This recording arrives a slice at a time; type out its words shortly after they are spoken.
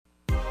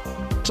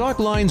Talk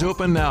lines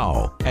open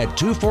now at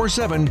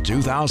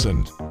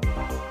 247-2000.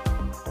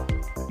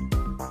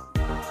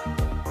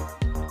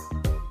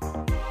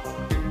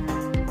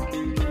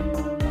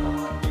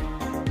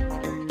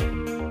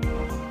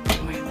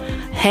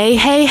 Hey,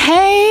 hey,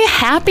 hey.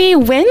 Happy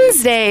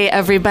Wednesday,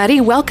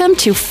 everybody. Welcome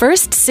to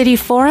First City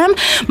Forum.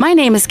 My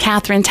name is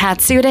Catherine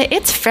Tatsuda.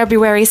 It's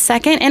February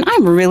 2nd, and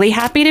I'm really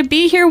happy to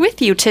be here with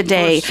you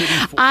today.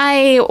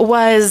 I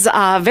was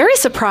very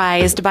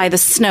surprised by the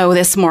snow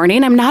this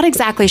morning. I'm not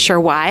exactly sure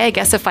why. I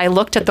guess if I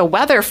looked at the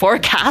weather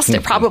forecast,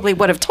 it probably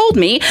would have told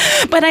me,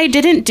 but I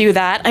didn't do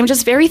that. I'm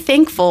just very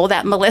thankful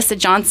that Melissa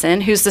Johnson,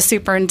 who's the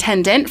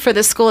superintendent for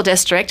the school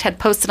district, had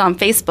posted on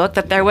Facebook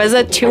that there was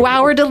a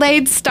 2-hour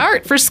delayed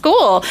start for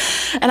school.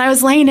 And I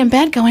was laying in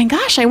bed going,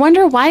 gosh, I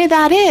wonder why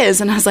that is.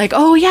 And I was like,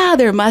 oh, yeah,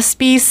 there must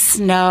be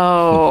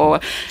snow.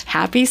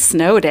 Happy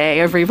snow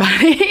day,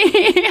 everybody.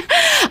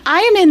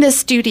 I am in the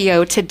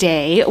studio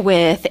today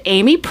with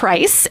Amy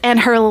Price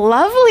and her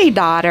lovely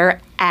daughter,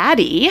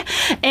 Addie.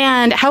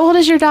 And how old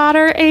is your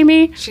daughter,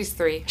 Amy? She's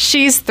 3.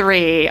 She's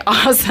 3.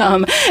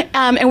 Awesome.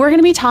 And we're going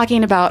to be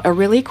talking about a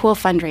really cool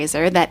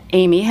fundraiser that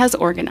Amy has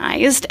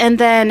organized. And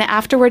then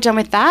after we're done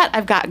with that,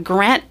 I've got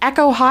Grant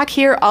Echo Hawk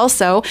here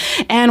also.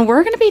 And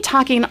we're going to be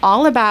talking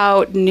all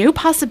about new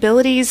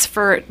possibilities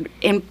for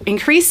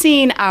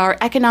increasing our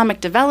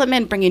economic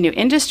development, bringing new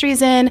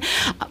industries in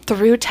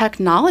through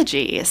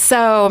technology.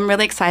 So I'm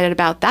really excited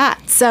about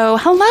that. So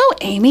hello,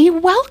 Amy.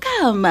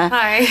 Welcome.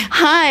 Hi.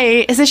 Hi.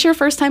 Is this your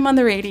first time on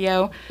the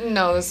radio?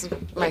 No, this is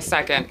my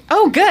second.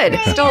 Oh, good.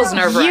 Still is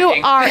nerve-wracking.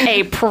 You are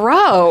a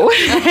pro.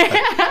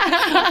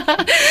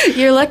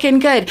 You're looking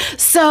good.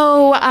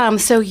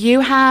 So you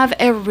have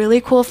a really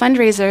cool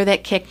fundraiser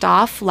that kicked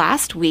off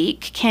last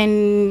week.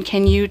 Can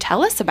you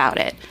tell us about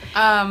it?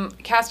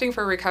 Casting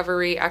for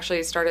Recovery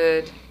actually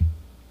started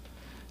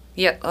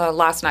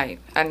last night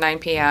at 9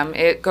 p.m.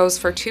 It goes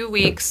for 2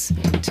 weeks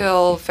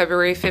till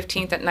February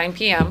 15th at 9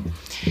 p.m.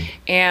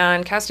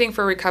 And Casting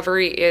for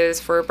Recovery is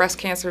for breast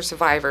cancer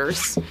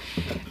survivors.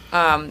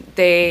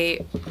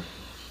 They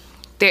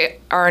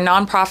are a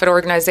nonprofit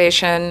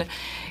organization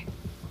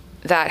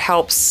that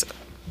helps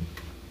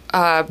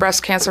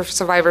breast cancer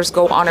survivors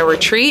go on a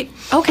retreat.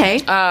 Okay.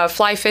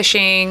 Fly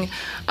fishing,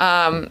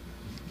 and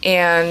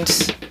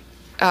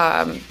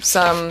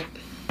some,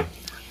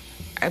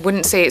 I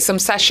wouldn't say some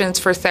sessions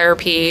for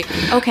therapy.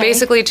 Okay.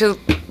 Basically to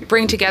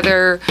bring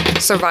together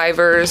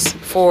survivors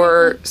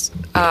for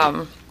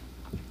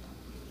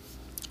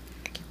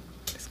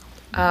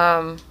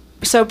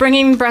so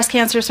bringing breast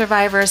cancer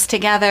survivors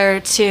together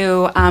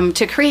to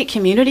create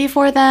community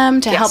for them,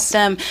 to help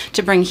them,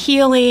 to bring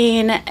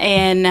healing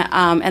and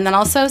then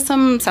also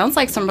sounds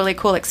like some really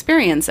cool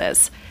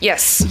experiences.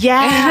 Yes.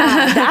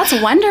 Yeah, that's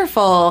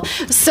wonderful.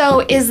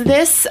 So is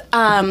this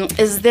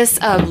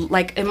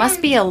it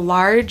must be a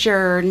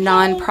larger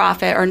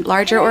nonprofit or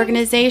larger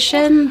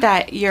organization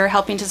that you're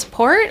helping to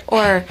support,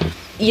 or?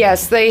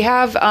 Yes, they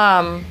have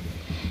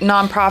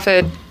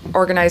nonprofit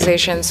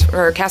organizations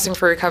for Casting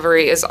for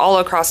Recovery is all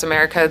across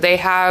America. They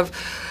have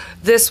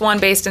this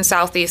one based in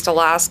Southeast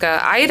Alaska.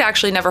 I had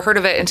actually never heard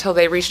of it until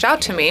they reached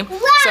out to me.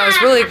 So I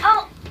was really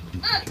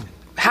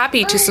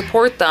happy to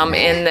support them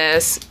in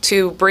this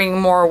to bring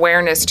more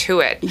awareness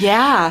to it.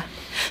 Yeah.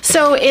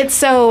 So it's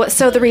so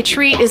the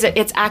retreat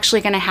it's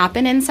actually going to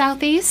happen in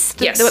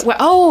Southeast? Yes.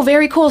 Oh,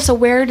 very cool. So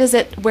where does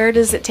it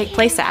take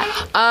place at?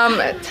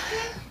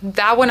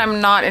 That one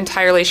I'm not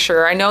entirely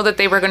sure. I know that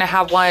they were going to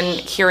have one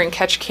here in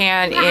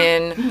Ketchikan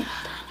in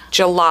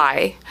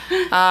July.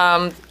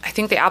 I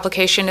think the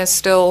application is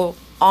still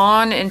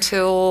on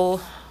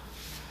until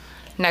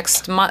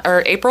next month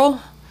or April.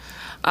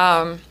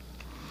 But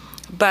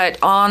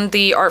on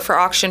the Art for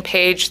Auction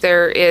page,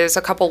 there is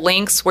a couple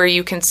links where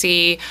you can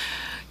see,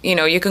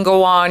 you can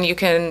go on, you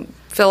can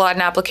fill out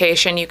an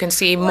application, you can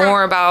see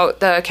more about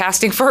the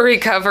Casting for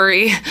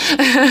Recovery.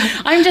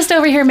 I'm just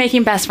over here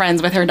making best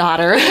friends with her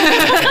daughter.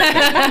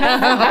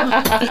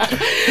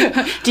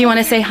 Do you want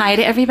to say hi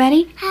to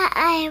everybody?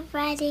 Hi,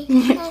 everybody.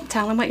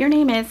 Tell them what your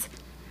name is.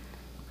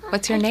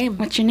 What's your name?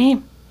 What's your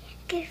name?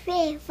 It's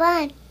really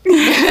fun. This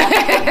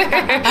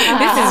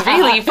is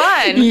really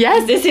fun.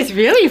 Yes, this is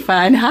really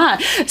fun, huh?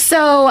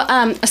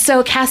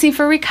 So Casting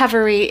for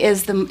Recovery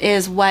is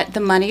what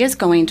the money is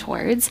going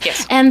towards.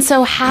 Yes. And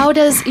so how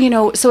does,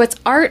 so it's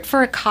art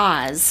for a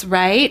cause,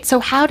 right? So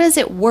how does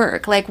it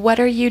work? Like, what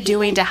are you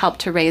doing to help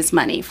to raise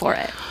money for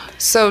it?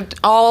 So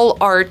all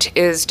art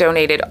is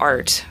donated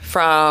art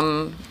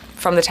from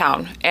the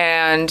town,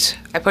 and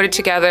I put it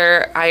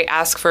together. I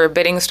ask for a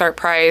bidding start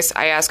price.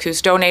 I ask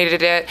who's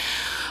donated it.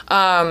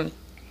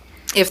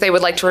 If they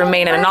would like to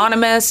remain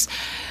anonymous,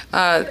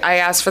 I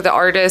ask for the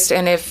artist,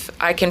 and if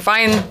I can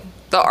find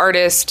the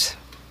artist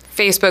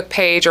Facebook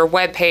page or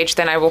web page,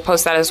 then I will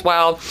post that as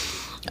well.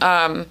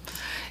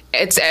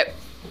 It's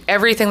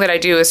everything that I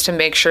do is to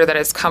make sure that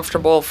it's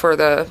comfortable for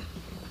the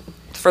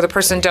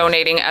person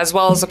donating as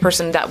well as the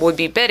person that would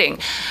be bidding.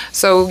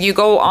 So you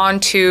go on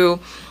to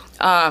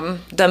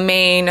the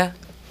main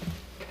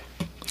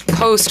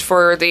post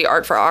for the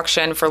Art for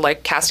Auction for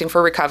like Casting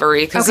for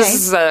Recovery, because this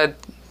is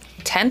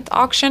 10th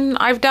auction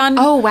I've done.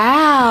 Oh,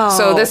 wow.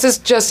 So this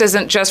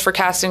isn't just for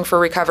Casting for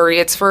Recovery.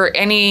 It's for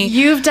any...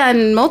 You've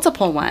done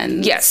multiple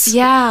ones. Yes.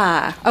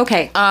 Yeah.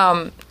 Okay.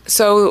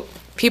 So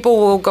people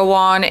will go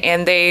on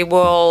and they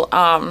will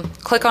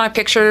click on a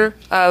picture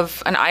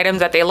of an item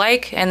that they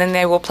like, and then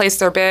they will place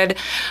their bid.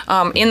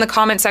 In the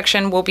comment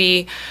section will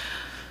be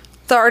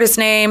the artist's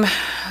name,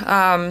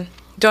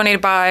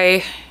 donated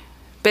by,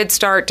 bid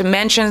start,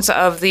 dimensions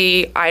of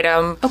the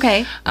item.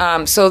 Okay.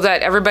 So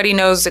that everybody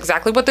knows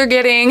exactly what they're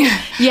getting.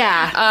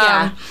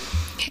 Yeah.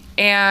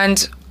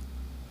 And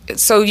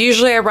so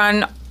usually I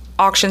run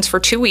auctions for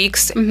 2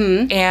 weeks,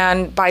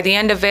 and by the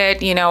end of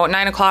it, at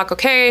 9 o'clock,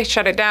 okay,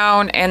 shut it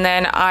down, and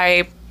then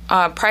I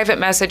private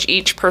message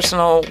each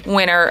personal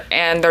winner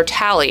and their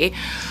tally.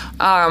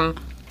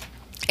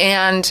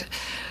 And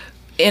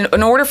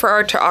in order for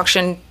art to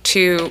auction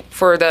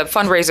for the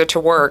fundraiser to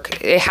work,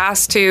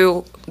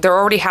 there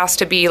already has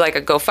to be like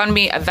a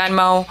GoFundMe, a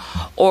Venmo,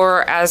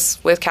 or as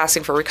with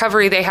Casting for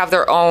Recovery, they have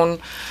their own.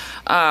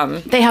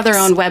 They have their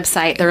own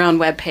website, their own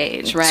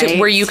webpage, right?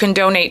 Where you can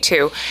donate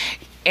to.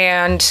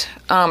 And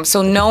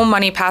so no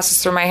money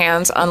passes through my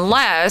hands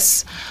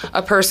unless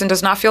a person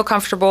does not feel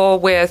comfortable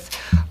with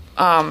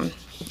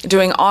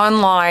doing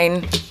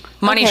online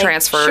money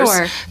transfers.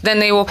 Sure. Then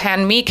they will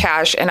hand me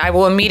cash, and I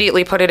will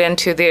immediately put it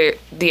into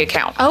the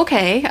account.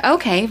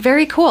 Okay,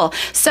 very cool.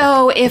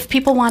 So if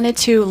people wanted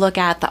to look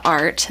at the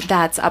art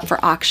that's up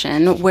for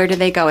auction, where do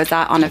they go? Is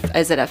that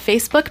is it a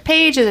Facebook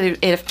page? Is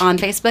it on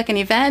Facebook, an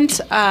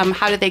event?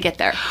 How do they get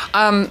there?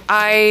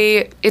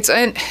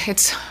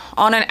 It's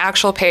on an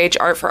actual page,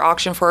 Art for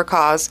Auction for a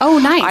Cause. Oh,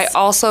 nice. I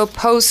also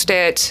post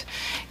it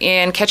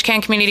in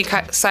Ketchikan Community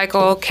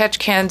Cycle,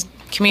 Ketchikan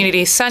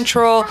Community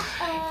Central,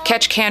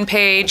 Ketchikan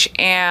page,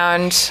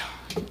 and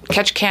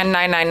Ketchikan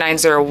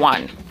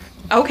 99901.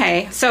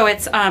 Okay, so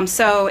it's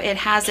so it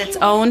has its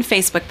own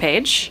Facebook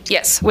page.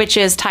 Yes. Which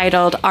is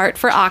titled Art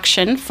for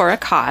Auction for a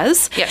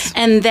Cause. Yes.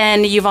 And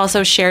then you've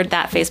also shared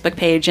that Facebook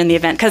page in the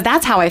event, because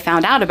that's how I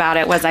found out about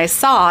it, was I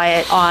saw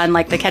it on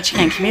like the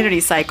Ketchikan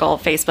Community Cycle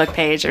Facebook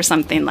page or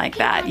something like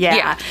that.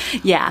 Yeah.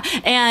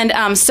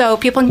 And so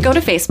people can go to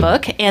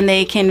Facebook and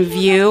they can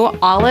view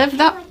all of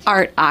the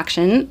art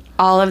auction,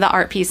 all of the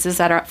art pieces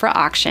that are up for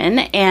auction,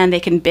 and they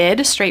can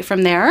bid straight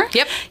from there.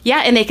 Yep.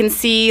 Yeah, and they can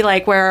see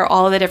like where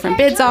all of the different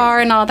bids are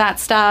and all that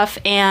stuff,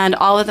 and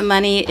all of the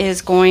money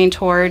is going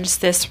towards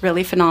this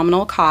really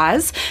phenomenal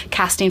cause,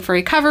 Casting for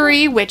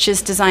Recovery, which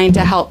is designed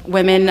to help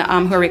women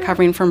who are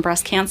recovering from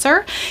breast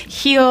cancer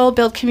heal,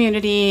 build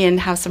community, and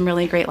have some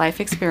really great life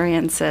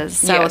experiences.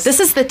 So Yes.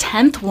 This is the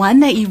 10th one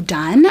that you've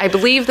done? I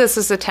believe this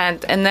is the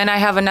 10th, and then I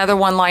have another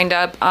one lined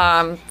up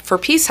for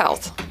Peace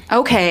Health.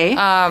 Okay.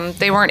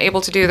 They weren't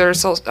able to do their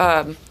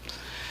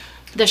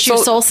the shoe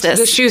solstice.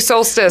 The shoe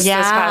solstice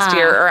Yeah. this past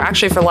year, or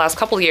actually for the last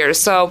couple of years.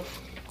 So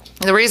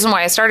the reason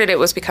why I started it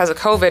was because of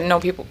COVID. No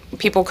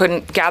people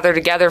couldn't gather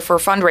together for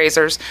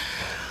fundraisers.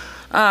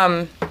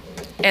 And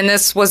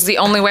this was the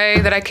only way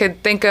that I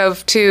could think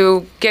of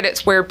to get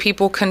it where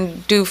people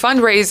can do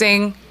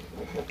fundraising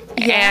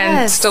and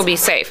Yes. still be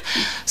safe.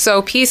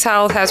 So Peace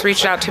Health has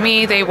reached out to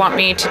me. They want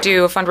me to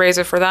do a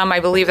fundraiser for them. I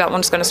believe that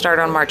one's going to start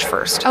on March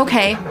 1st.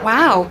 Okay,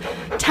 wow.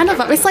 10 of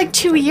them. It's like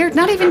 2 years,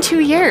 not even 2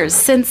 years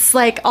since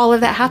like all of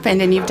that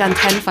happened, and you've done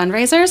 10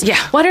 fundraisers. Yeah.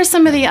 What are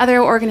some of the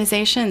other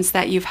organizations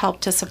that you've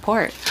helped to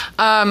support?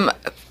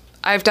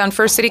 I've done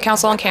First City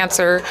Council on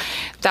Cancer.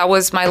 That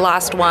was my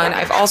last one.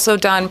 I've also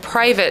done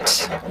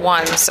private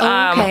ones,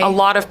 Okay. a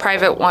lot of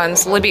private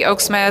ones. Libby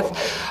Oaksmith,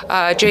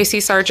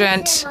 J.C.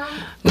 Sargent,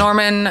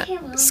 Norman and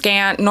the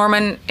Sonia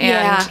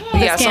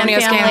Scan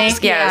family.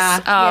 Scan. Yes.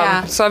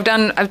 Yeah. So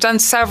I've done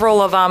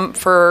several of them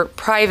for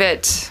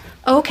private.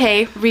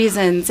 Okay,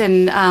 reasons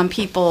and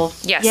people.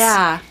 Yes.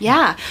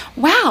 Yeah.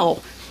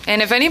 Wow.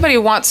 And if anybody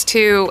wants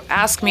to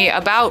ask me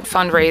about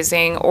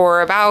fundraising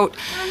or about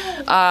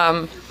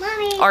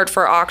art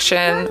for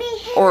auction,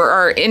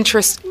 or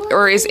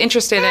is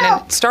interested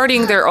in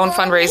starting their own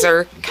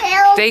fundraiser,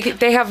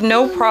 they have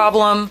no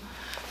problem.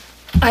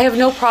 I have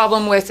no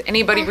problem with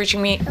anybody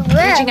reaching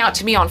out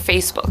to me on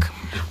Facebook.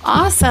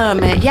 Awesome.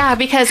 Yeah,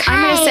 because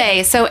I'm going to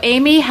say, so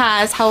Amy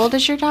has, how old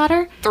is your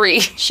daughter? 3.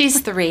 She's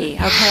 3,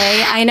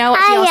 okay? I know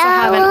you also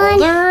have an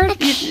older,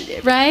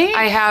 right?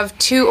 I have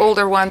 2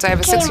 older ones. I have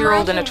a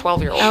 6-year-old and a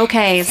 12-year-old.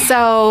 Okay,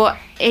 so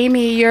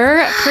Amy, you're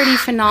a pretty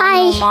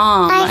phenomenal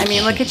mom. I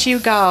mean, look at you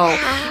go.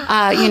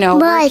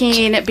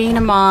 Working, being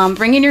a mom,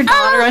 bringing your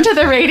daughter onto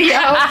the radio.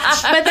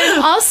 But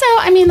then also,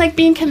 I mean, like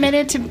being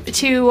committed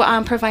to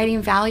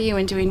providing value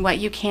and doing what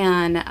you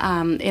can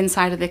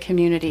inside of the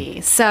community.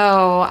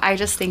 So I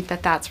just think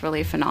that that's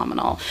really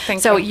phenomenal.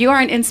 Thank so you. you are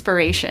an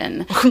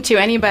inspiration to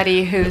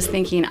anybody who's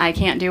thinking, I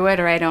can't do it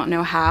or I don't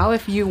know how.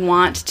 If you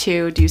want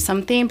to do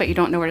something but you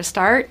don't know where to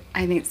start,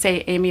 I think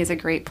Amy is a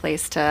great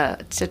place to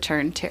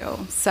turn to.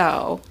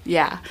 So So,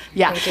 yeah.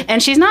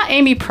 And she's not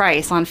Amy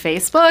Price on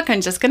Facebook.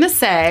 I'm just going to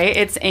say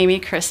it's Amy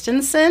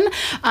Christensen.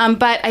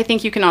 But I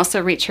think you can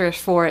also reach her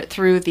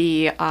through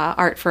the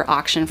Art for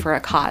Auction for a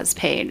Cause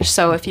page.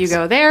 So if you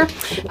go there,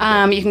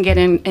 you can get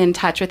in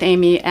touch with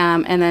Amy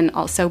and then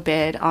also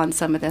bid on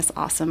some of this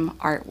awesome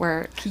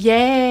artwork.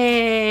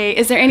 Yay!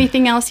 Is there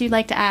anything else you'd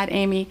like to add,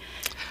 Amy?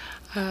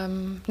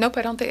 Nope,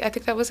 I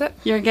think that was it.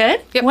 You're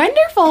good? Yep.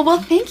 Wonderful. Well,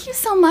 thank you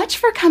so much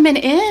for coming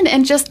in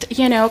and just,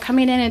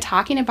 coming in and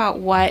talking about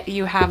what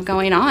you have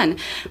going on.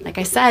 Like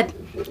I said,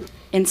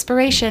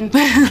 inspiration.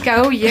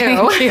 Go you.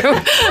 Thank you.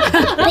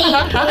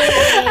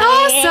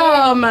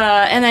 Awesome.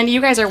 And then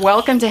you guys are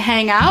welcome to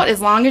hang out as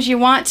long as you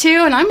want to.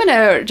 And I'm going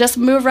to just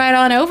move right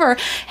on over.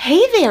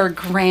 Hey there,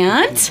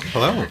 Grant.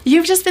 Hello.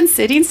 You've just been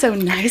sitting so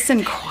nice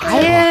and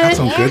quiet. I got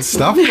some good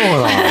stuff going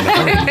on.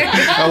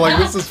 I'm like,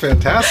 this is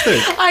fantastic.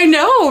 I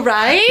know,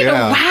 right?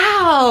 Yeah.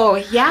 Wow.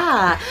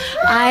 Yeah.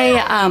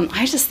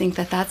 I just think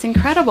that's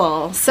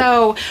incredible.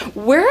 So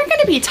we're going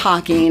to be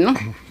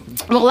talking.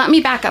 Well, let me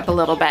back up a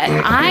little bit.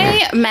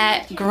 I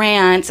met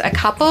Grant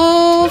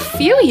a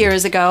few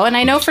years ago, and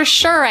I know for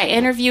sure I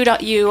interviewed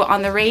you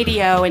on the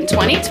radio in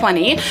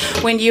 2020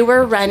 when you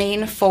were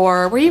running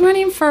for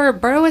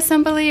Borough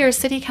Assembly or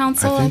City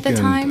Council at the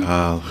time?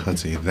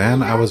 Let's see.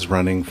 Then I was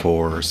running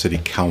for City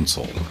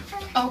Council.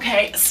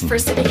 Okay, for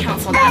City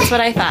Council. That's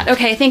what I thought.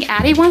 Okay, I think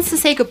Addie wants to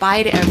say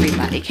goodbye to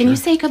everybody. Can you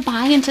say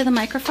goodbye into the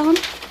microphone?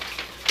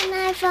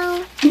 My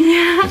phone.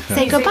 Yeah.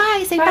 Say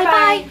goodbye. Say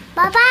bye-bye.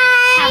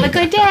 Bye-bye. Have a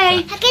good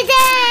day. Have a good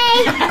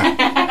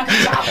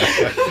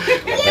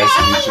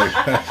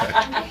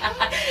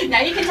day.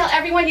 Now you can tell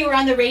everyone you were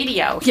on the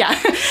radio. Yeah.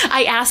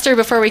 I asked her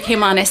before we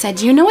came on, I said,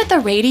 do you know what the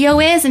radio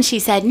is? And she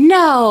said,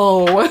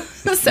 no.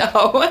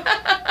 So,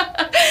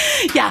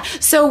 yeah.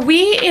 So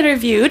we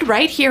interviewed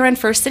right here on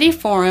First City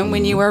Forum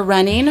when you were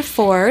running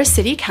for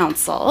City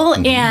Council.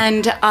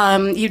 And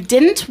you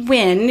didn't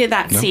win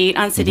that seat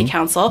on City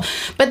Council.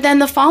 But then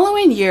the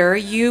following year,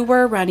 you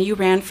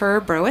ran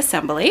for Borough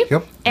Assembly.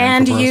 Yep.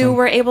 And you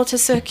were able to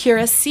secure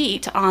a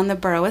seat on the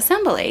Borough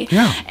Assembly.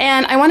 Yeah.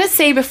 And I want to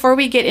say before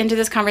we get into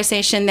this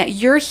conversation that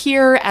you're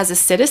here as a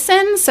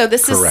citizen. So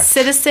this is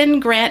citizen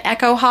Grant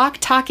Echo Hawk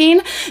talking.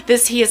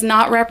 He is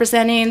not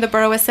representing the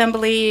Borough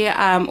Assembly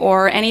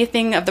or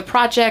anything of the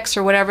projects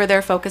or whatever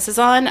their focus is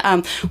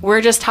on.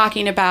 We're just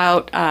talking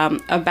about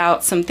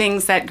some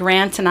things that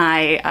Grant and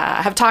I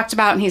have talked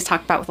about, and he's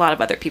talked about with a lot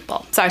of other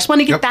people. So I just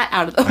want to get that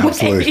out of the way.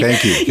 Absolutely.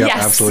 Thank you. Yep,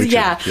 yes. Absolutely.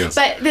 Yeah. Yes.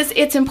 But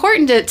it's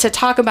important to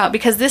talk about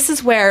because this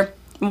is where,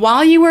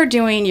 while you were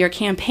doing your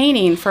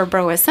campaigning for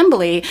Borough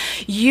Assembly,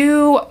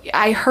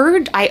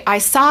 I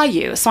saw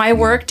you. So I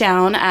worked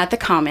down at the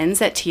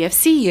Commons at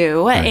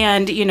TFCU, right.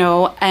 and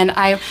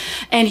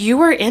you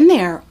were in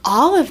there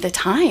all of the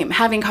time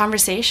having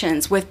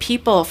conversations with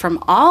people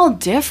from all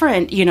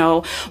different,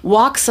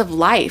 walks of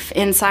life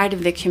inside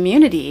of the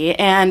community.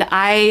 And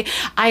I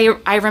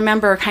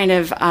remember kind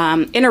of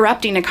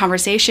interrupting a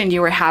conversation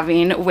you were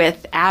having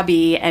with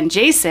Abby and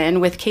Jason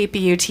with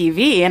KPU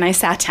TV, and I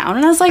sat down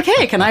and I was like,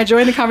 hey, can I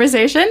join the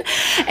conversation?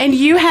 And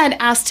you had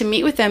asked to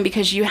meet with them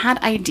because you had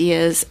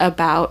ideas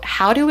about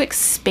how to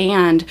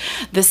expand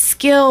the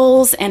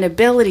skills and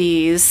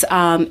abilities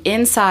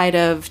inside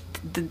of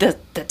the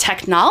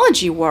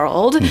technology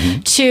world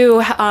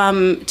to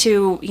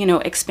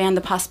expand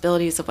the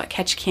possibilities of what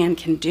Ketchikan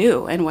can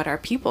do and what our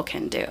people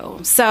can do.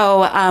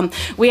 So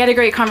we had a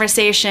great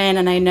conversation,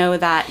 and I know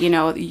that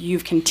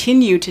you've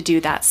continued to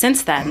do that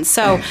since then.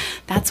 So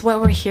that's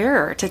what we're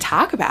here to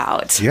talk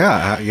about.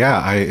 Yeah.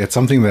 It's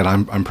something that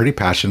I'm pretty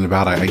passionate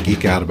about. I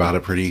geek out about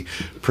it pretty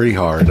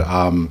hard.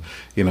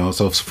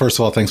 So first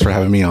of all, thanks for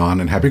having me on,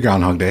 and happy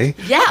Groundhog Day.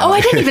 Yeah. Oh,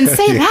 I didn't even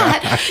say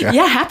that.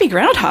 Yeah. Happy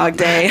Groundhog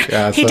Day.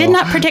 Yeah, he did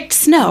not predict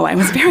snow. I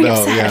was very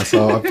upset. Yeah.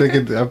 So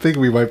I'm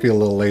thinking we might be a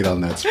little late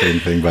on that spring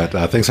thing, but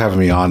thanks for having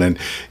me on. And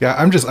yeah,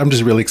 I'm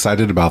just really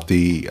excited about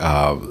the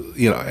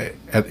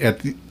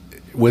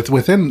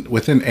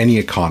within any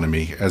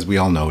economy, as we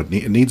all know, it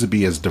needs to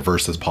be as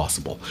diverse as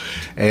possible,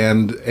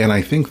 and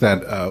I think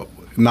that.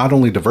 Not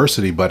only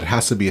diversity, but it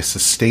has to be as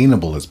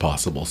sustainable as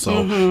possible.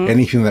 So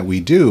anything that we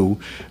do,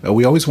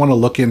 we always want to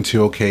look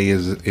into, okay,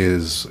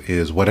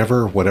 is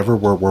whatever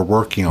we're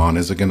working on,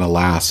 is it going to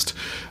last,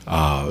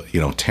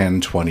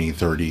 10, 20,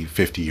 30,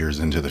 50 years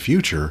into the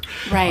future?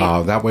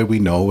 Right. That way we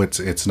know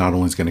it's not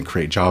only going to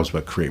create jobs,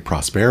 but create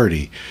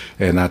prosperity.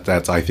 And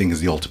that's, I think,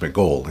 is the ultimate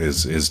goal,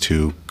 is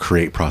to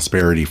create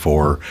prosperity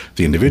for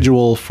the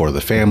individual, for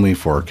the family,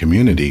 for our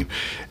community.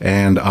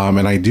 And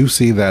I do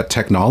see that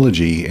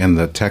technology and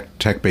the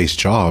tech-based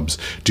jobs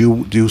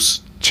do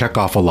check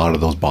off a lot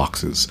of those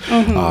boxes.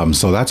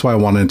 So that's why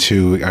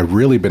I've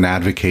really been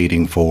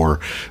advocating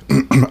for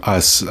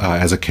us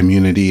as a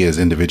community, as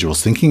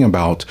individuals, thinking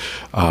about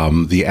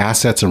the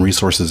assets and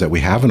resources that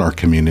we have in our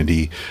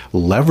community,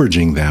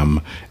 leveraging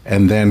them,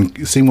 and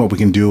then seeing what we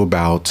can do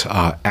about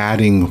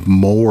adding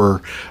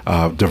more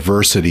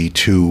diversity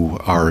to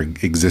our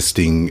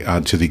existing,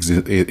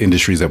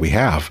 industries that we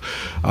have.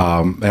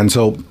 And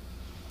so,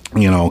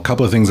 a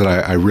couple of things that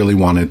I really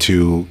wanted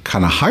to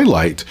kind of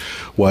highlight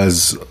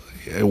was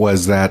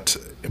was that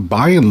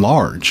by and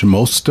large,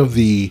 most of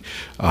the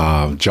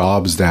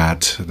jobs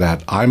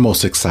that I'm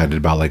most excited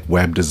about, like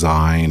web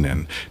design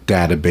and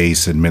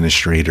database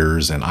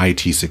administrators and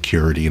IT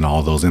security and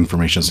all those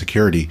information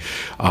security,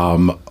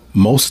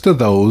 most of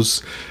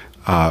those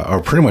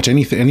or pretty much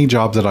any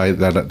job that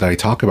I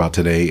talk about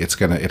today,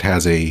 it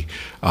has a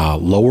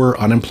lower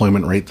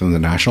unemployment rate than the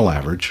national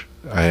average,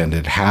 and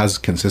it has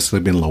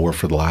consistently been lower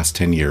for the last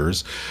 10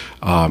 years.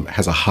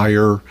 Has a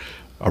higher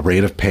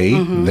rate of pay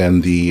than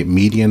the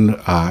median,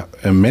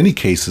 in many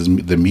cases,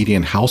 the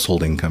median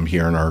household income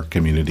here in our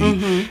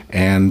community.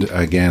 And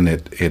again,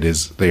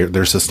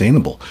 they're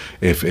sustainable.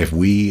 If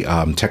we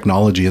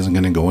technology isn't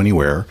going to go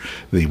anywhere,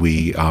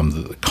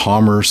 the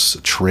commerce,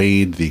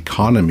 trade, the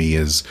economy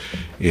is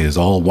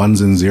all ones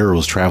and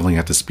zeros traveling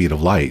at the speed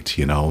of light.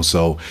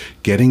 So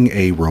getting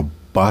a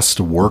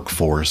robust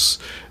workforce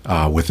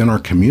within our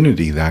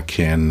community that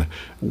can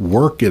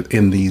work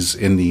in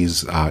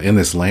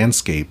this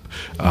landscape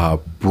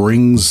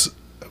brings,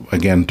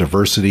 again,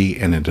 diversity,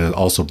 and it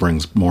also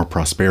brings more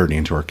prosperity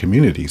into our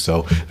community.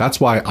 So that's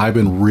why I've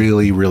been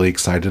really, really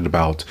excited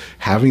about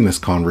having this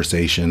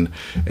conversation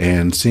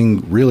and seeing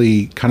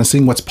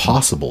what's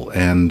possible.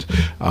 And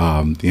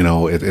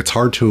it's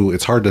hard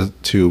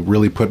to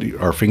really put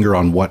our finger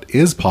on what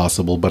is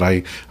possible, but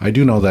I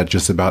do know that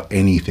just about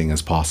anything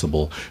is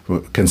possible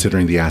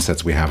considering the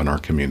assets we have in our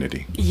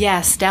community.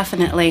 Yes,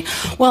 definitely.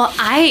 Well,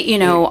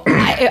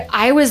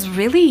 I was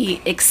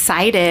really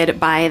excited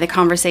by the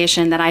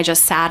conversation that I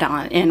just sat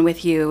in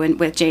with you and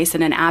with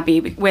Jason and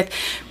Abby with,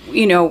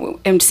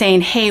 and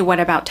saying, hey, what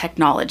about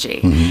technology?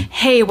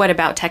 Hey, what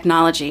about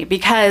technology?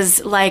 Because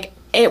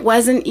it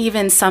wasn't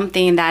even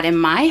something that in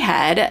my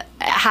head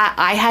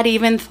I had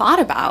even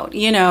thought about,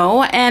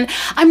 and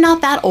I'm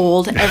not that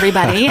old,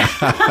 everybody.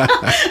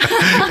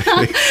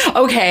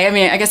 Okay, I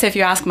mean, I guess if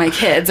you ask my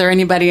kids or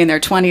anybody in their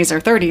 20s or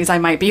 30s, I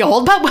might be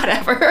old, but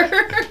whatever.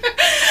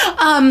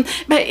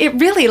 But it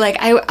really,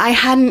 I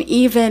hadn't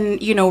even,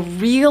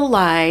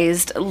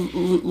 realized,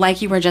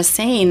 like you were just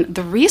saying,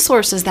 the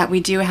resources that we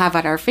do have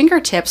at our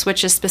fingertips,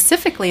 which is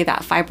specifically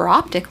that fiber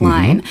optic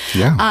line,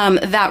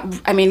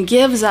 that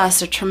gives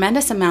us a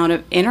tremendous amount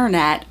of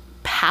internet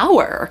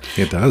power.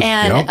 It does.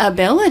 And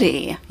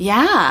ability.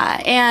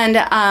 Yeah.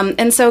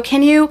 And so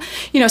can you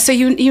so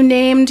you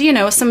named,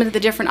 some of the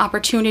different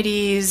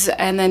opportunities,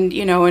 and then,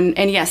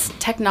 and yes,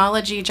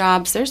 technology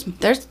jobs,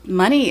 there's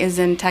money is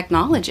in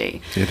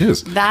technology. It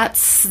is.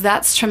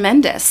 That's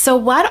tremendous. So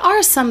what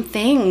are some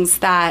things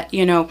that,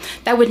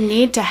 that would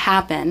need to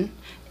happen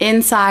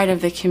inside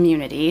of the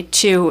community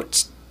to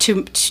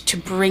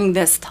bring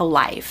this to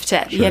life,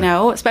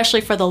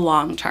 especially for the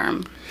long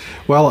term?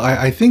 Well,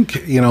 I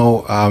think,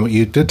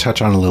 you did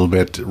touch on a little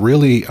bit,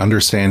 really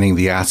understanding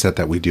the asset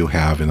that we do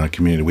have in the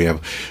community.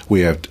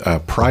 We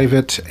have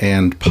private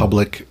and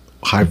public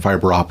high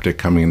fiber optic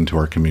coming into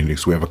our community.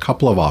 So we have a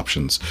couple of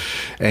options,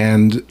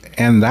 and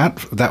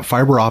that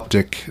fiber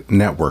optic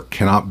network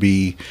cannot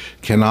be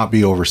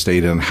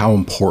overstated on how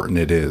important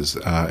it is.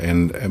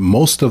 And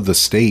most of the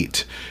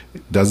state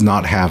does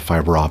not have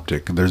fiber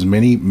optic. There's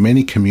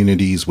many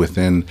communities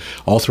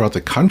all throughout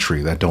the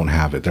country that don't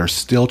have it. They're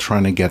still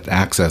trying to get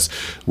access.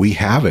 We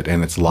have it,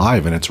 and it's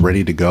live, and it's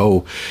ready to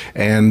go.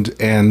 And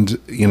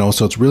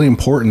so it's really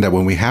important that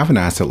when we have an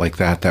asset like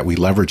that we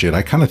leverage it.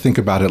 I kind of think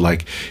about it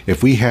like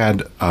if we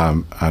had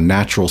a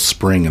natural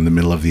spring in the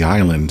middle of the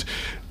island,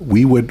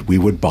 we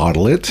would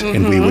bottle it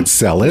and we would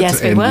sell it.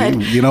 Yes, and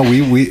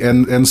we would.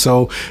 And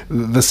so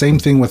the same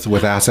thing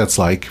with assets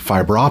like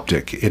fiber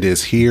optic. It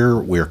is here,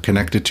 we're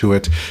connected to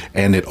it,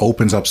 and it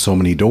opens up so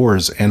many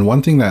doors. And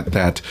one thing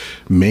that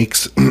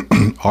makes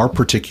our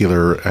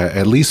particular,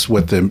 at least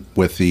with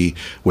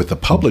the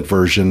public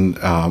version,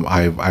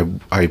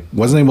 I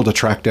wasn't able to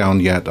track down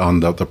yet on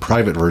the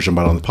private version,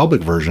 but on the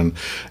public version,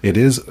 it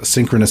is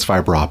synchronous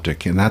fiber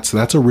optic, and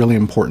that's a really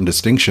important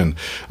distinction.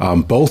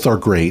 Both are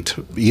great.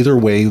 Either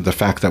way, the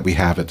fact that we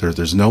have it,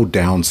 there's no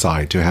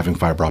downside to having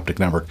fiber optic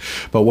network.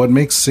 But what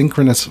makes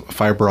synchronous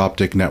fiber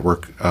optic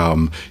network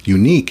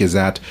unique is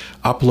that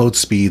upload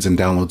speeds and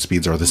download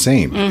speeds are the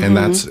same. And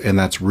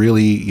that's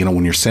really,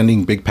 when you're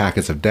sending big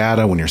packets of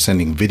data, when you're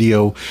sending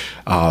video,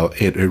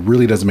 it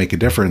really does make a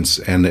difference.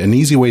 And an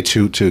easy way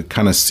to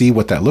kind of see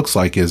what that looks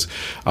like is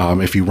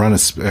if you run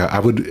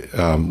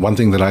one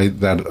thing that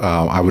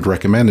I would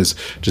recommend is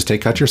just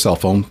out your cell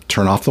phone,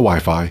 turn off the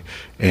Wi-Fi,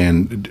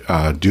 and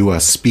do a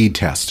speed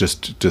test,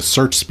 just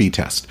search speed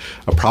test.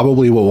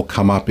 Probably what will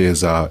come up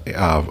is a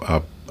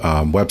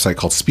website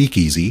called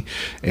Speakeasy,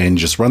 and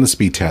just run the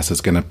speed test.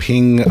 It's going to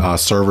ping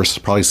servers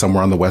probably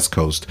somewhere on the West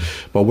Coast.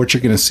 But what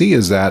you're going to see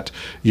is that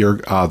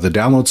the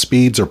download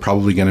speeds are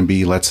probably going to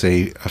be, let's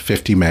say,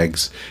 50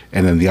 megs,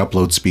 and then the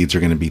upload speeds are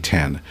going to be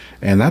 10.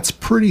 And that's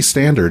pretty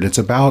standard. It's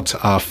about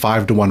a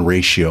 5-to-1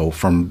 ratio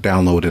from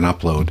download and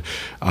upload.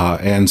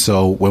 And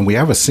so when we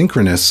have a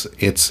synchronous,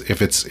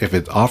 if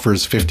it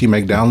offers 50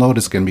 meg download,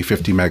 it's going to be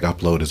 50 meg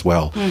upload as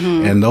well.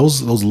 And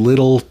those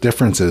little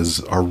differences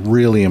are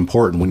really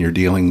important when you're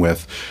dealing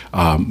with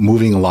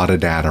moving a lot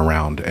of data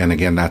around. And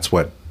again, that's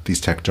what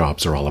these tech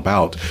jobs are all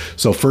about.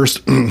 So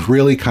first,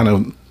 really kind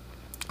of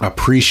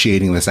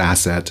appreciating this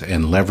asset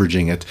and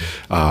leveraging it.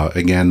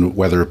 Again,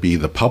 whether it be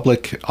the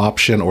public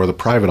option or the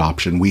private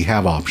option, we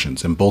have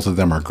options, and both of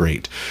them are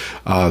great.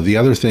 The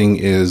other thing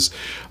is,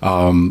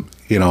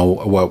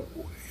 what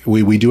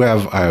we do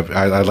have,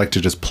 I'd like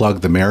to just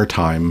plug the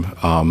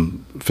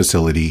maritime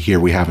facility here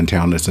we have in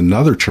town. It's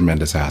another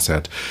tremendous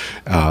asset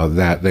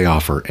that they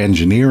offer.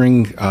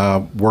 Engineering,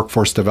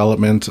 workforce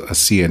development,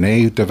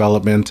 CNA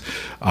development,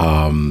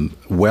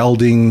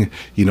 welding.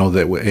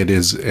 That it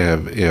is.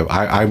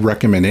 I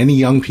recommend any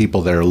young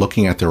people that are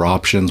looking at their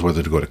options,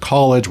 whether to go to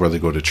college, whether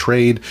to go to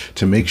trade,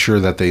 to make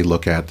sure that they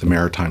look at the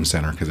Maritime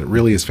Center, because it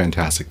really is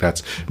fantastic.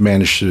 That's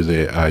managed through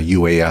the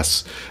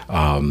UAS,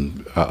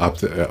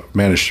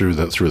 managed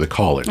through the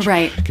college.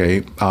 Right.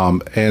 Okay.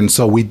 And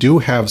so we do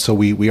have. So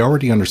we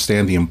already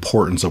understand the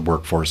importance of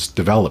workforce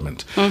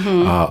development.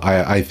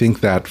 I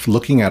think that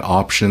looking at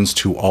options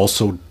to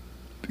also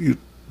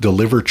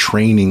deliver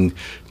training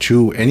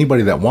to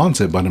anybody that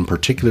wants it, but in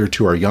particular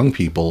to our young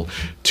people,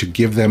 to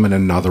give them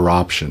another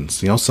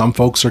options. Some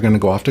folks are going to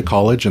go off to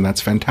college, and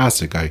that's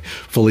fantastic. I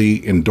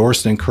fully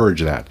endorse and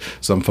encourage that.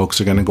 Some folks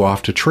are going to go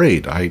off to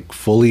trade. I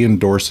fully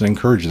endorse and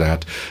encourage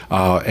that.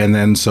 And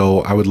then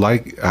so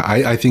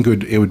I think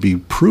it would be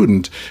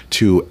prudent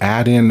to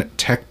add in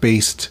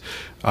tech-based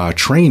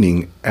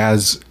training,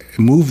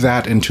 move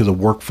that into the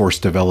workforce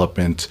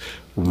development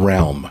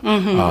realm.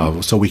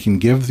 So we can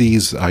give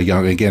these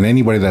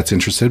anybody that's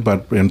interested,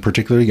 but in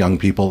particular young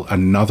people,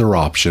 another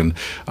option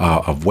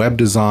of web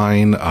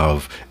design,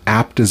 of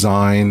app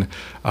design.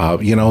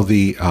 I'm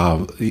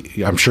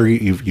sure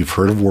you've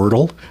heard of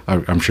Wordle.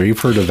 I'm sure you've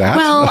heard of that.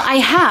 Well, I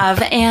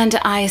have, and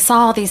I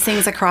saw these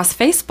things across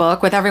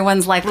Facebook with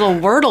everyone's like little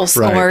Wordle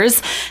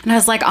scores, and I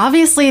was like,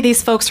 obviously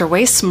these folks are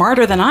way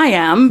smarter than I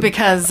am,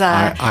 because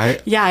I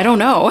don't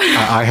know.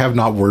 I have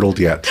not Wordled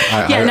yet.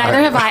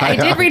 Neither have I. I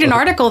did read an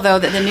article though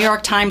that the New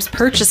York Times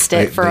purchased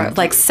it for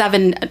like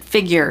 7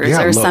 figures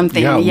or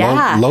something.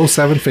 Low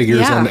 7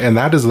 figures, and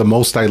that is the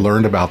most I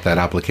learned about that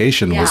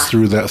application was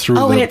through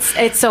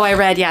it's so I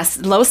read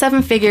low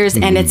 7 figures,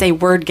 and it's a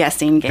word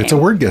guessing game. It's a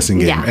word guessing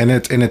game, and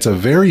it's a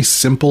very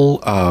simple,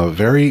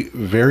 very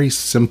very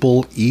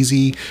simple,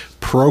 easy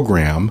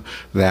program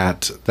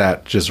that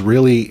just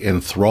really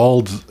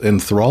enthralled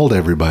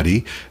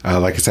everybody.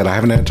 Like I said, I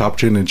haven't had an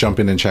opportunity to jump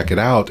in and check it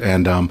out,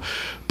 and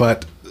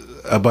but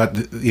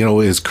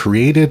is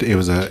created.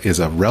 It is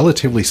a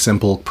relatively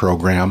simple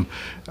program.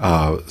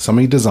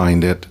 Somebody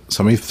designed it.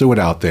 Somebody threw it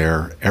out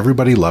there.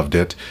 Everybody loved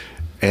it,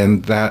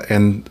 and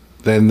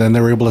then they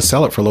were able to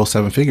sell it for low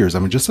 7 figures. I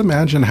mean, just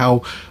imagine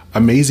how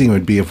amazing it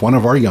would be if one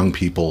of our young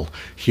people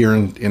here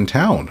in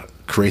town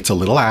creates a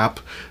little app.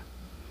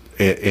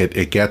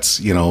 It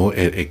gets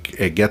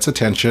it gets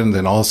attention.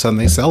 Then all of a sudden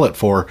they sell it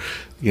for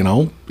even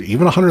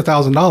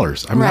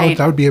 $100,000. I mean,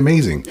 that would be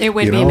amazing. It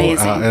would be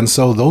amazing. And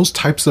so those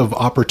types of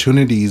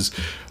opportunities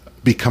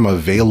become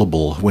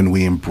available when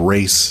we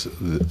embrace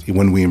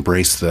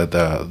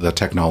the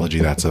technology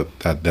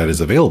that is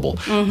available.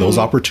 Those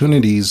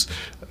opportunities.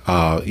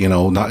 That's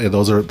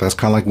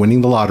kind of like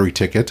winning the lottery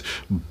ticket,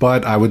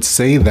 but I would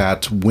say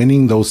that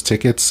winning those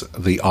tickets,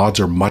 the odds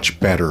are much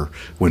better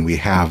when we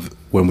have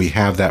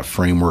that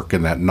framework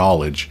and that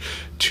knowledge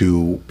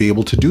to be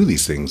able to do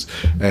these things.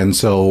 And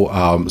so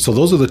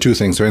those are the two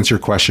things. To answer your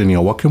question,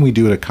 what can we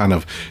do to kind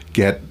of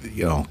get,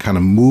 kind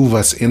of move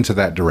us into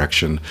that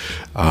direction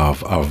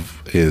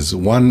is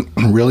one,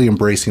 really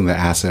embracing the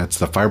assets,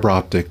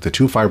 the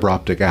two fiber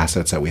optic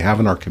assets that we have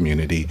in our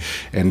community,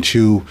 and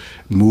two,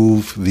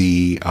 move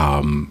the,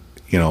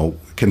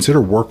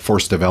 consider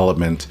workforce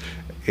development,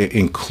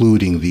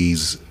 including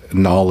these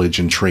knowledge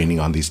and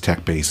training on these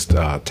tech-based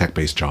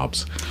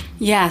jobs.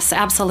 Yes,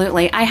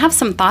 absolutely. I have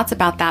some thoughts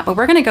about that, but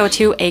we're going to go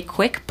to a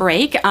quick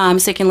break so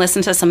you can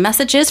listen to some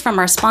messages from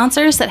our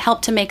sponsors that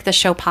help to make the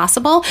show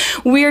possible.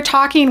 We're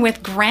talking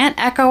with Grant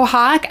Echo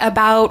Hawk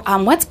about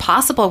what's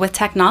possible with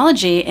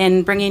technology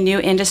in bringing new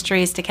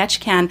industries to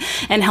Ketchikan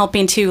and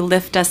helping to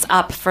lift us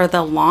up for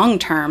the long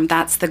term.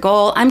 That's the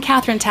goal. I'm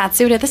Catherine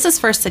Tatsuda. This is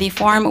First City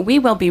Forum. We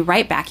will be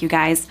right back, you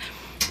guys.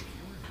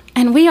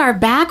 And we are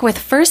back with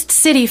First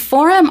City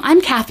Forum. I'm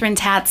Catherine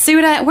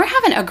Tatsuda. We're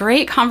having a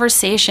great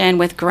conversation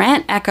with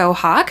Grant Echo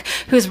Hawk,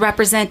 who's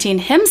representing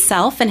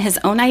himself and his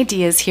own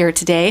ideas here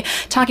today,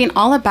 talking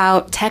all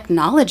about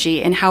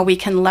technology and how we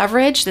can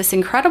leverage this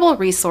incredible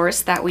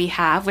resource that we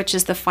have, which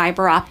is the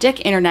fiber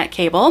optic internet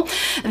cable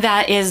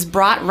that is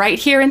brought right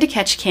here into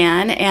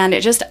Ketchikan. And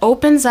it just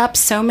opens up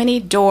so many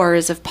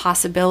doors of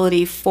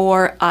possibility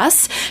for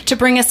us to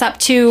bring us up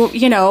to,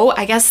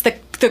 I guess the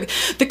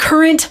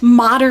current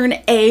modern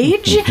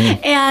age,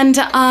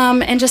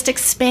 and just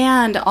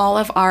expand all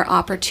of our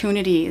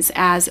opportunities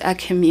as a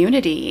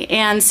community.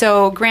 And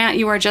so, Grant,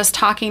 you were just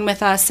talking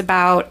with us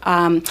about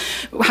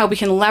how we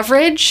can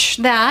leverage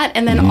that,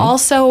 and then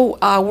also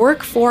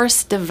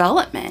workforce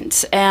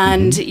development,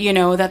 and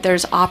that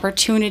there's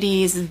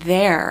opportunities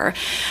there.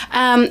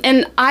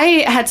 And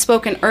I had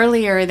spoken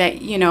earlier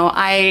that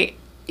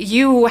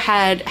you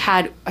had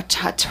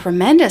a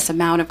tremendous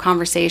amount of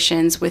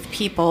conversations with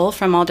people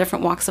from all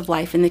different walks of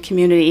life in the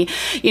community,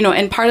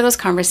 and part of those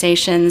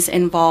conversations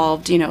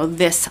involved,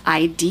 this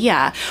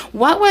idea.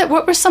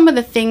 What were some of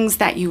the things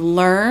that you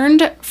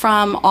learned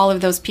from all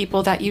of those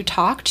people that you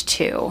talked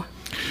to?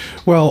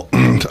 Well,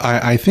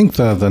 I think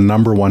the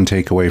number one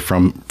takeaway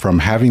from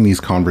having these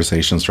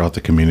conversations throughout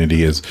the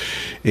community is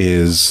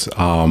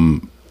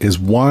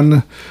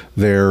one,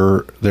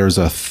 there's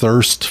a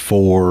thirst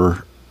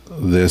for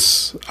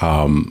this,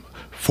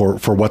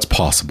 for what's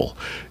possible.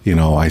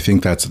 I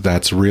think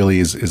that's really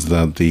is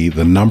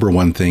the number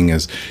one thing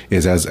is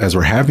as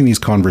we're having these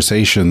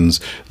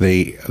conversations,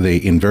 they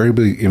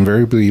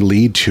invariably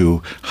lead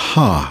to,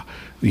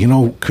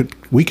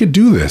 we could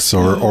do this,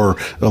 or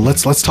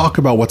let's talk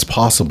about what's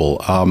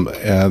possible.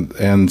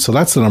 And so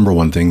that's the number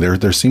one thing.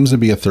 There seems to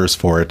be a thirst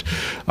for it.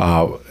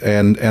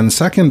 And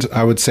second,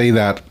 I would say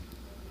that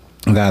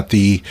the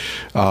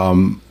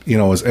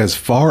as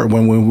far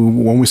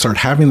when we start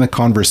having the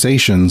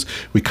conversations,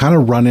 we kind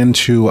of run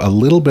into a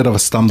little bit of a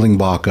stumbling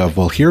block of,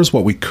 well, here's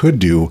what we could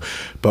do,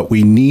 but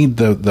we need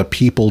the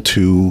people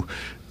to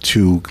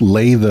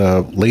lay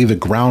the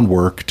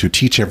groundwork to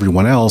teach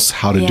everyone else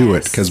how to do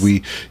it, because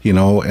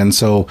and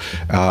so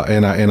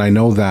and I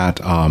know that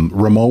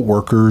remote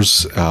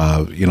workers,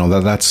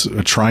 that's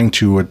trying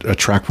to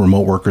attract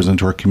remote workers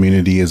into our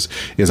community is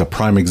a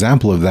prime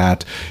example of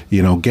that.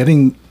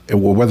 Getting,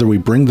 whether we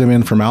bring them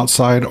in from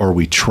outside or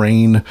we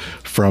train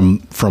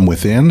from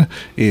within,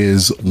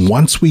 is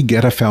once we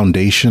get a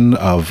foundation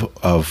of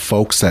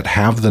folks that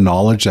have the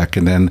knowledge that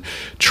can then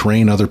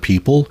train other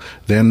people,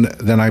 then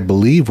I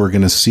believe we're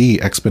going to see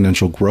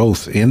exponential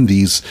growth in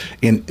these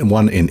in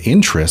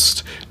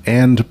interest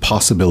and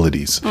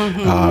possibilities.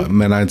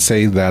 Mm-hmm. And I'd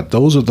say that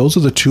those are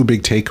the two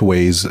big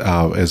takeaways.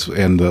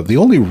 The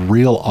only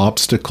real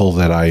obstacle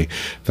that I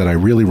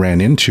really ran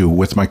into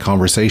with my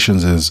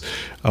conversations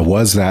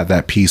was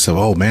that piece of,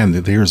 oh man,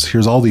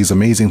 here's all these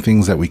amazing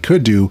things that we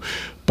could do,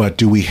 but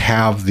do we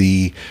have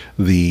the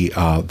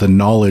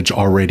knowledge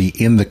already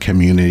in the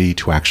community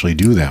to actually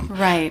do them?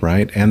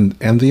 Right. And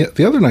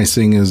the other nice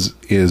thing is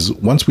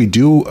once we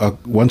do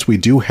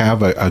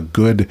have a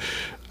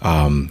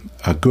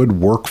good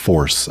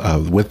workforce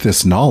with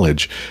this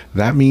knowledge,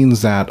 that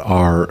means that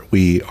our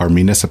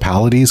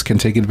municipalities can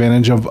take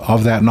advantage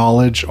of that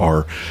knowledge,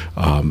 our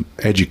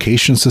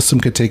education system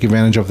could take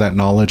advantage of that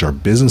knowledge, our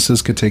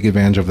businesses could take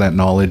advantage of that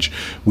knowledge.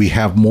 We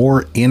have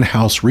more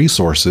in-house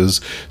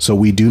resources, so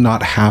we do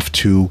not have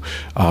to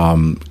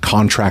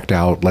contract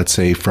out, let's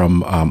say,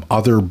 from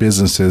other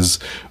businesses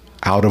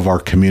out of our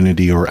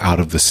community or out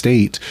of the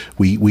state.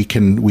 We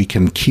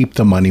can keep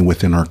the money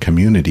within our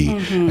community.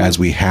 Mm-hmm. As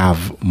we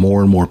have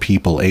more and more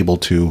people able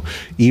to,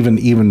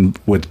 even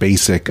with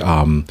basic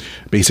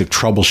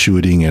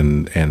troubleshooting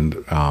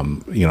and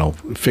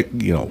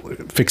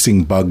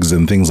fixing bugs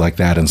and things like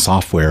that in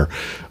software.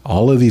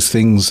 All of these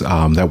things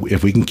that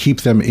if we can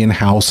keep them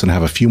in-house and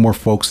have a few more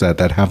folks that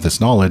have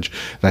this knowledge,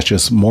 that's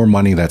just more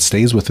money that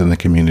stays within the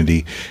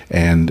community.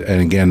 And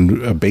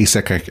again,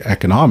 basic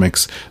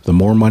economics, the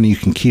more money you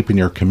can keep in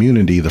your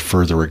community, the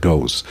further it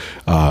goes.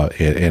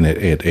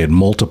 It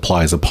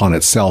multiplies upon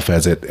itself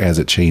as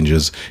it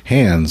changes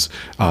hands.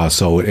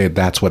 So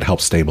that's what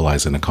helps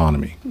stabilize an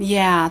economy.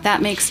 Yeah,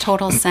 that makes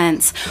total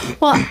sense.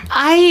 Well,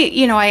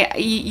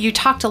 you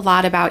talked a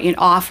lot about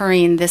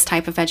offering this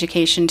type of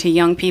education to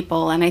young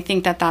people, and I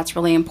think that that's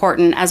really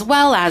important, as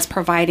well as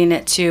providing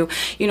it to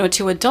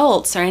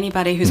adults or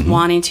anybody who's mm-hmm.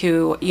 wanting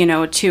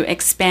to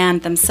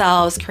expand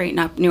themselves, create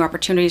new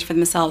opportunities for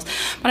themselves.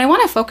 But I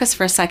want to focus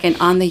for a second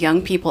on the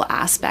young people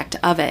aspect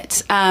of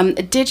it.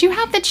 Did you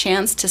have the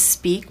chance to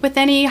speak with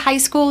any high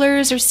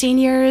schoolers or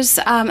seniors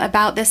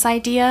about this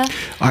idea?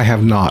 I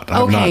have not.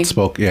 I've not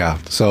spoke. Yeah.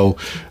 So.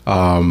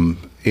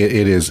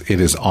 It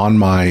is on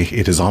my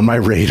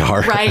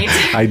radar. Right.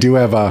 I do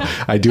have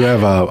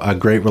a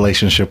great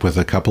relationship with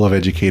a couple of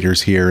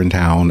educators here in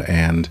town,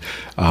 and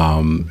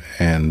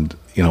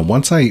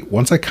once I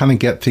kind of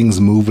get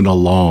things moving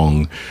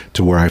along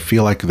to where I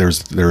feel like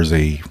there's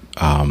a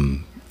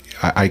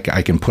I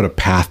can put a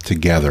path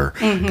together,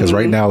 because mm-hmm.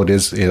 right now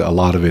a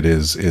lot of it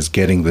is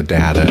getting the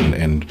data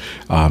and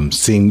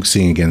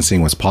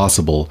seeing what's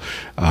possible.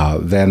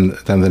 Then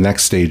the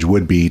next stage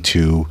would be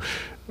to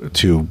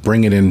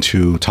bring it in,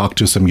 to talk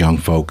to some young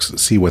folks,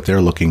 see what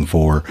they're looking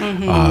for,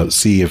 mm-hmm.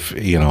 See if,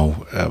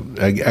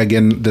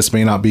 again, this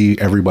may not be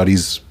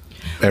everybody's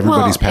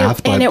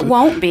path, and it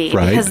won't be,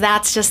 right? Because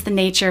that's just the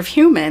nature of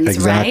humans,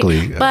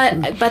 exactly.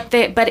 Right?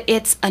 But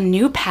it's a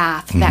new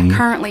path that mm-hmm.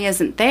 currently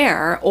isn't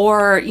there,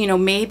 or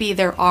maybe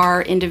there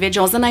are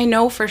individuals, and I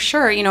know for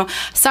sure,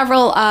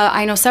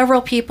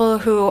 several people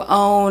who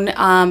own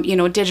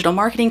digital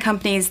marketing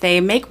companies. They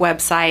make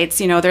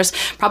websites. There's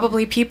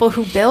probably people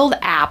who build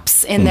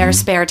apps in mm-hmm. their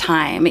spare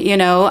time.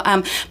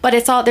 But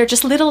it's all, they're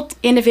just little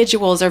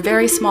individuals or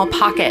very small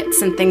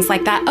pockets and things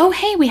like that. Oh,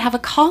 hey, we have a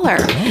caller.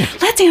 Oh.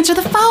 Let's answer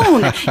the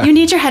phone. You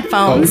need your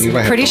headphones.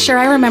 Pretty sure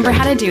I remember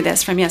how to do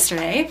this from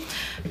yesterday.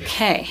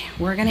 Okay,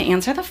 we're going to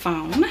answer the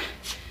phone.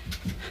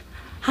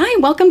 Hi,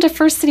 welcome to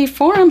First City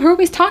Forum. Who are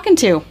we talking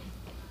to?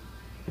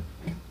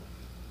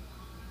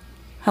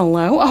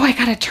 Hello? Oh, I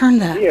got to turn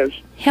the... Yes.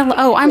 Hello.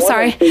 Oh, I'm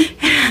sorry.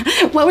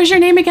 What was your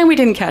name again? We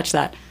didn't catch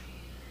that.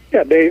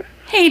 Yeah, Dave.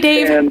 Hey,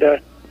 Dave. And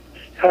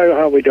how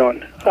are we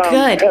doing?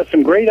 Good. Had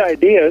some great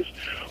ideas.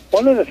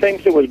 One of the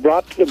things that was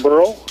brought to the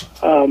borough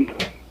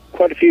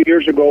quite a few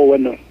years ago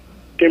when the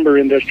timber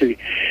industry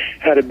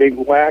had a big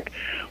whack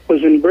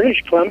was in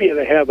British Columbia.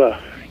 They have a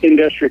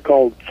industry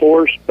called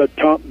forest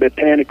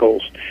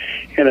botanicals,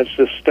 and it's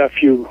the stuff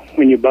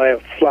when you buy a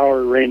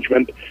flower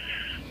arrangement,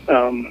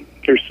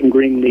 there's some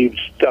green leaf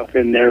stuff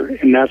in there,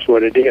 and that's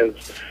what it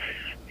is.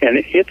 And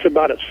it's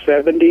about a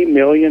 $70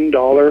 million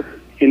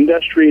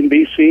industry in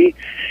BC,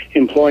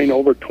 employing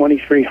over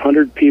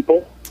 2,300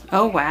 people.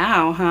 Oh,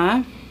 wow,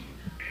 huh?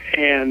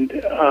 And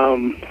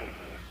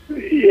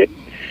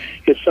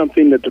it's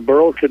something that the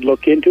borough could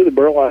look into. The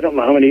borough, I don't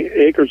know how many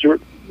acres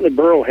the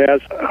borough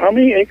has. How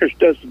many acres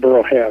does the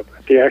borough have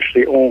that they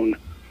actually own?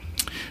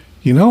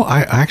 You know,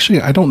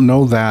 I don't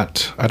know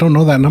that. I don't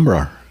know that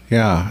number.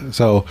 Yeah.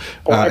 So,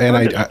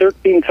 it's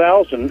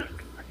 13,000,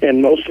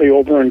 and mostly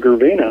over in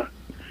Gervina.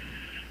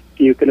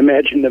 You can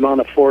imagine the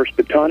amount of forest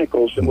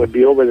botanicals that would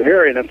be over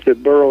there, and if the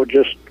borough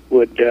just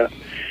would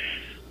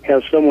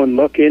have someone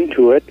look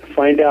into it,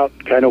 find out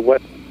kind of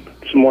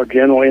some more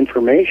general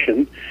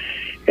information,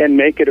 and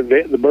make it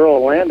the borough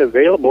land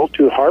available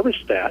to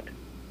harvest that.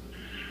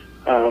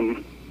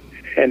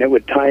 And it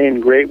would tie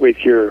in great with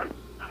your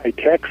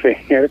high-tech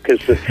thing there,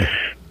 because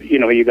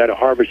you got to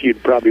harvest.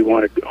 You'd probably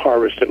want to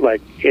harvest it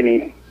like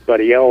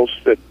anybody else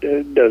that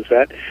does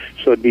that.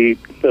 So the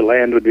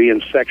land would be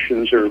in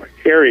sections or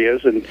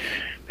areas, and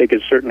they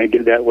could certainly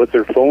do that with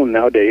their phone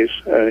nowadays.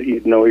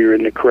 You'd know you're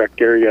in the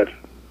correct area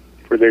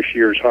for this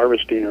year's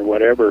harvesting or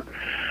whatever.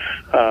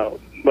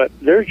 But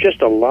there's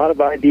just a lot of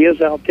ideas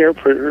out there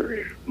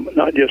for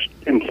not just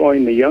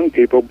employing the young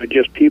people, but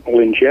just people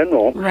in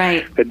general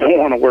that don't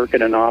want to work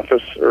in an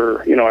office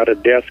or, at a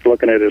desk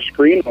looking at a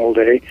screen all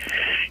day.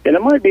 And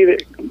it might be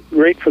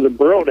great for the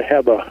borough to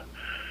have a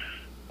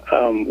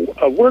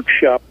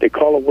workshop, they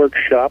call a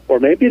workshop, or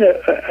maybe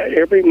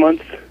every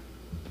month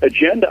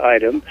agenda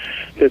item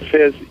that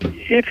says,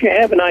 if you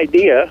have an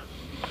idea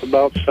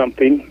about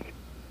something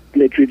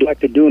that you'd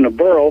like to do in a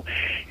borough,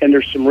 and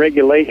there's some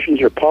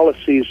regulations or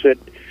policies that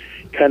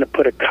kind of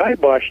put a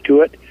kibosh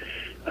to it,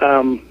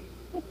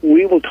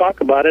 we will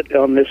talk about it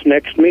on this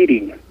next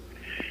meeting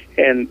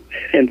and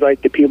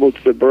invite the people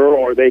to the borough,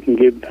 or they can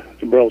give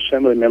the borough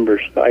assembly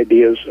members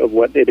ideas of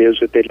what it is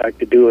that they'd like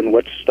to do and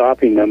what's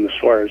stopping them as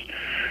far as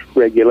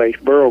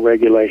borough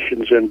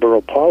regulations and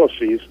borough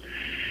policies.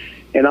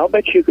 And I'll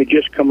bet you could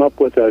just come up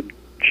with a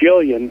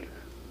jillion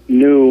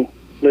new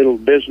little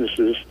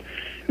businesses,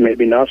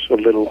 maybe not so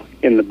little,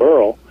 in the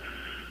borough,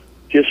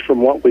 just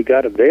from what we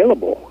got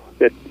available.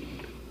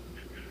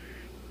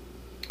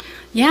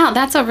 Yeah,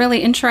 that's a really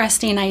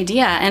interesting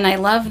idea, and I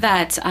love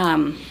that.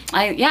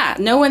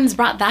 No one's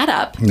brought that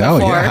up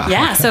before.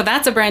 Yeah, so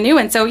that's a brand new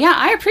one. So yeah,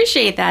 I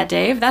appreciate that,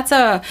 Dave. We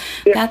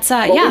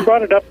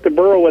brought it up to the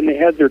borough when they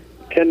had their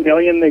 $10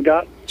 million they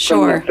got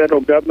from the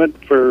federal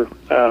government for,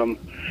 I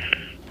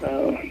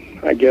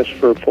guess,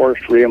 for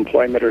forestry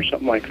employment or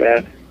something like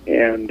that.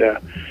 And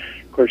of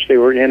course, they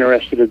were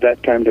interested at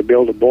that time to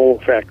build a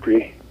bowl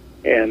factory,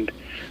 and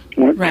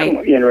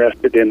weren't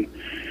interested in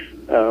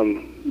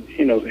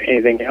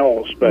anything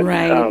else. But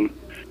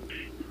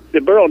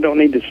the borough don't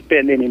need to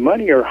spend any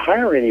money or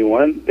hire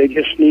anyone. They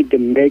just need to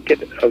make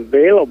it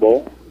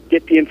available,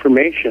 get the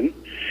information,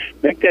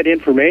 make that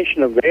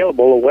information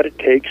available of what it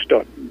takes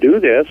to do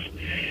this,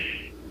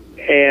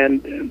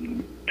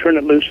 and turn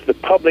it loose to the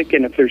public.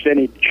 And if there's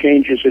any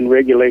changes in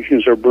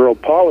regulations or borough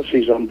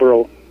policies on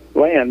borough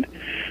land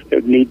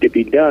that need to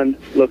be done,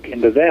 look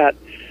into that.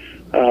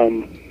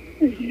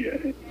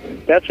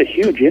 That's a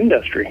huge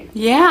industry.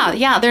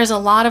 Yeah, there's a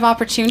lot of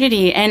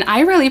opportunity, and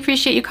I really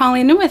appreciate you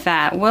calling in with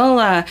that.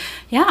 Well,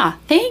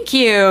 thank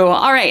you.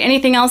 All right,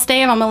 anything else,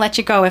 Dave? I'm going to let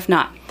you go if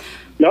not.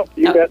 No,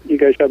 you bet. You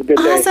guys have a good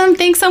day. Awesome.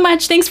 Thanks so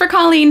much. Thanks for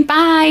calling.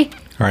 Bye.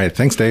 All right.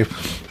 Thanks, Dave.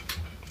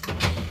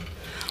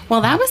 Well,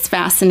 that was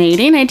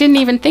fascinating. I didn't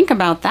even think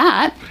about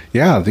that.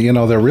 Yeah,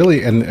 they're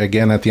really, and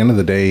again, at the end of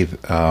the day,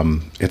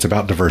 it's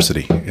about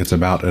diversity. It's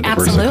about a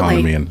diverse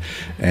economy,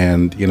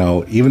 and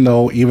even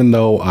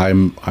though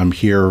I'm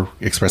here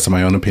expressing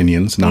my own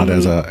opinions, not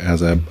as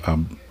a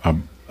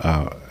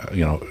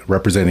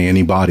representing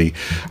anybody,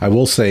 I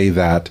will say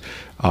that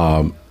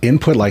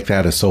input like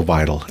that is so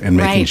vital, and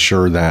making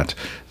sure that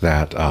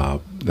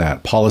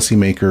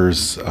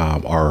policymakers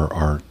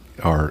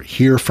are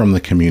hear from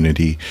the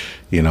community,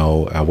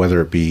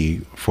 whether it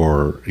be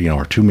for,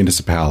 our two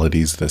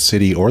municipalities, the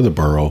city or the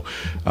borough.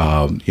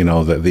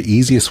 The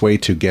easiest way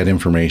to get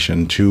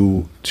information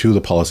to the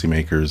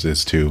policymakers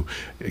is to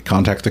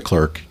contact the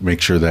clerk,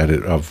 make sure that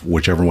of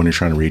whichever one you're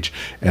trying to reach,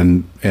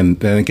 and then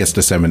it gets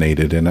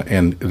disseminated.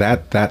 And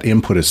that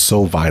input is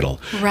so vital.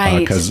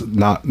 Because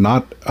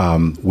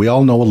we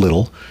all know a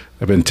little.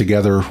 been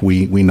together,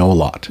 we know a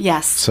lot.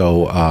 Yes.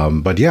 So,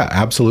 but yeah,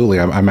 absolutely.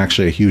 I'm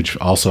actually a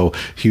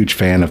huge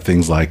fan of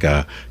things like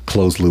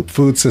closed loop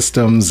food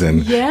systems,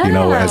 and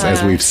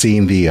as we've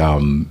seen the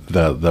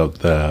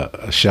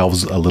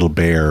shelves a little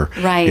bare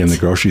in the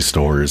grocery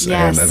stores,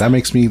 and that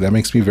makes me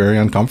very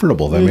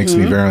uncomfortable. That makes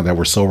me very that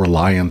we're so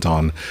reliant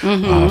on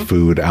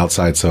food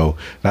outside. So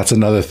that's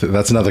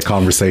another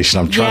conversation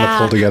I'm trying to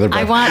pull together. But.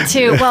 I want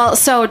to. Well,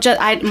 so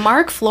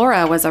Mark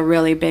Flora was a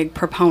really big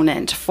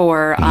proponent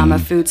for a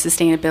food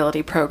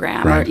sustainability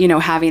program, or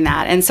having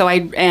that. And so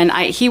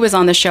he was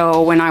on the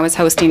show when I was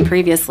hosting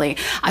previously.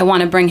 I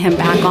want to bring him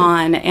back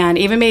on, and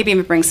even maybe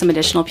bring some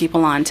additional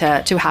people on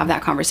to have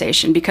that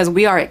conversation, because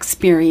we are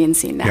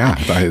experiencing that. Yeah,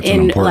 it's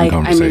an important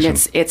conversation. I mean,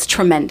 it's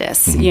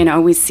tremendous.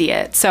 We see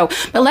it. So,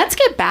 but let's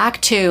get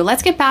back to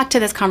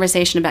this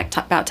conversation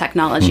about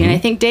technology. And I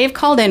think Dave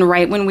called in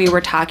right when we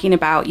were talking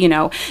about,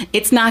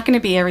 it's not going to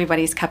be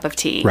everybody's cup of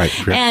tea. Right.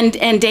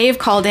 And Dave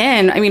called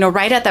in,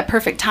 right at that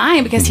perfect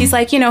time, because he's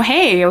like,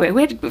 hey,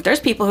 there's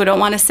people who don't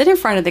want to sit in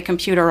front of the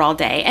computer all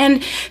day,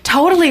 and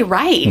totally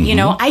right.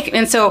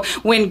 And so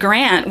when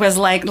Grant was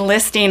like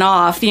listing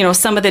off,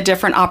 some of the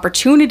different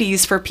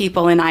opportunities for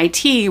people in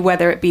IT,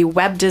 whether it be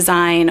web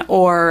design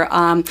or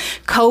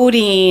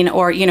coding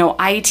or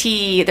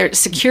IT, there's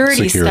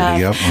security stuff.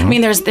 Yep, I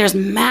mean, there's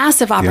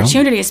massive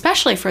opportunity,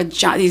 especially for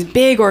these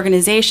big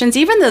organizations,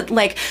 even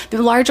the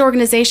large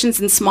organizations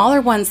and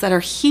smaller ones that are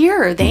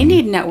here. They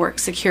need network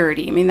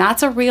security. I mean,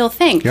 that's a real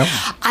thing. Yep.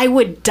 I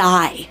would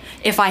die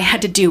if I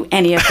had to do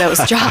any of those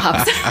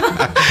jobs.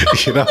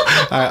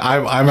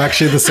 I'm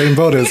actually the same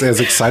boat. As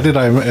excited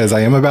as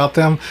I am about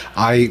them,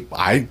 I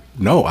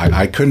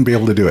couldn't be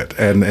able to do it,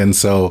 and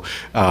so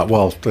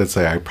let's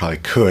say I probably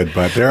could,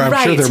 but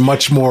I'm sure they're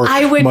much more.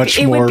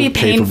 It would be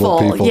painful.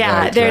 People,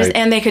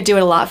 and they could do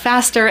it a lot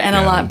faster and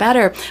a lot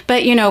better.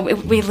 But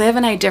we live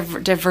in a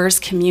diverse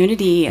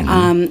community,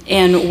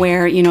 and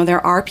where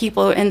there are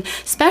people, and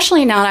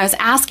especially now. And I was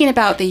asking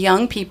about the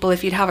young people,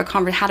 if you'd had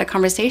a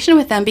conversation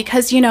with them,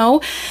 because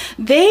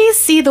they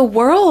see the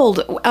world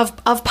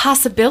of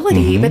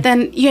possibility, but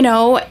then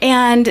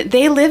and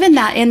they live in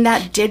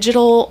that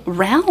digital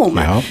realm.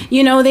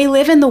 Yeah. They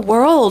live in the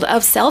world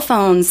of cell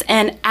phones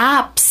and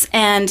apps,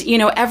 and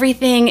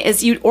everything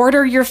is, you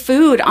order your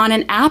food on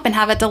an app and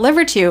have it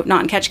delivered to you.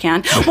 Not in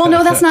Ketchikan. Well,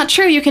 no, that's not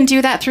true. You can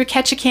do that through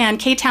Ketchikan.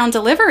 K-Town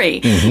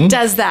Delivery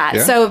does that.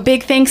 Yeah. So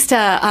big thanks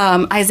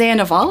to Isaiah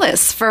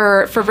Navalis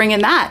for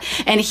bringing that.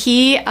 And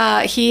he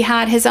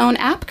had his own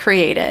app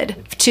created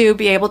to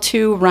be able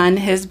to run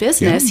his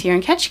business here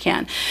in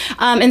Ketchikan.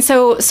 And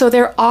so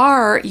there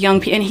are young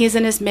people, and he's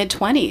in his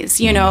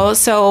mid-20s,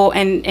 so,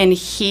 and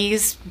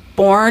he's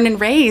born and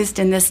raised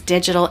in this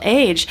digital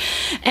age.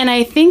 And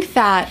I think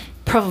that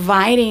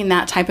providing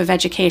that type of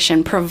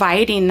education,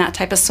 providing that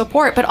type of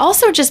support, but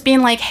also just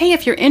being like, hey,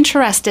 if you're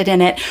interested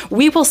in it,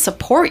 we will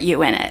support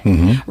you in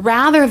it,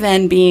 rather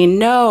than being,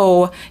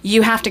 no,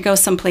 you have to go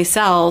someplace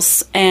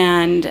else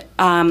and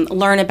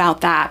learn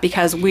about that,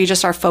 because we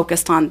just are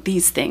focused on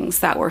these things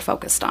that we're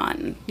focused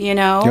on,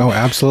 Oh,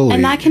 absolutely.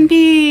 And that can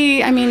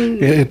be,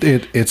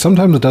 it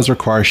sometimes it does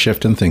require a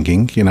shift in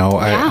thinking.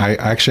 I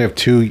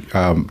actually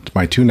have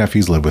my two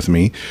nephews live with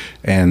me,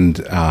 and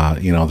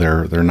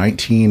they're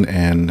 19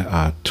 and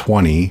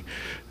 20,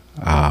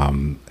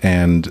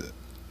 and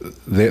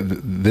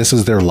this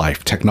is their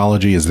life.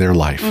 Technology is their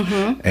life,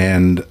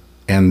 and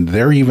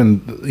they're even,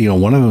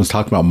 one of them was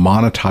talking about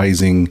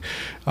monetizing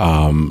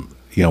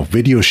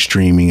video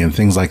streaming and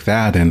things like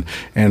that, and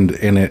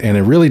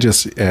it really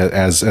just,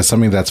 as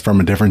something that's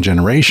from a different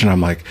generation, I'm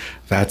like,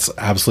 that's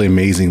absolutely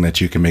amazing that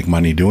you can make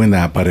money doing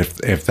that. But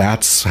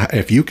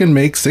if you can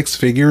make six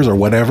figures or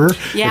whatever,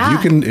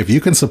 if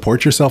you can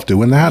support yourself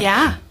doing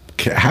that,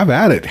 have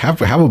at it, have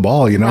a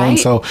ball, Right. And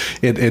so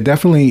it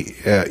definitely,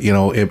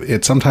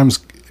 it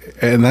sometimes,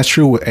 and that's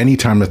true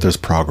anytime that there's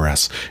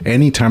progress,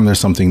 anytime there's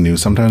something new.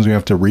 Sometimes we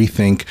have to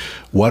rethink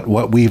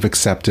what we've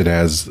accepted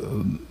as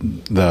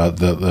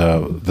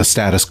the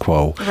status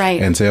quo,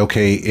 right? And say,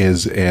 okay,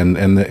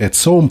 and it's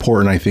so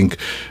important, I think,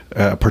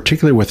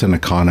 particularly with an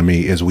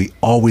economy, is we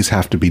always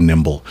have to be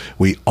nimble.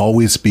 We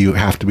always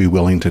have to be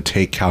willing to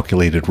take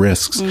calculated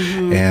risks,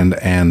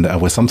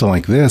 and with something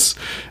like this,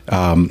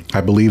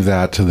 I believe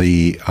that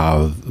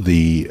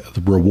the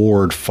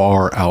reward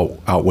far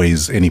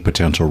outweighs any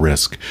potential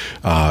risk.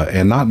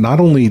 And not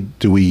only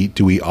do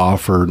we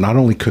offer, not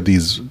only could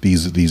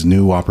these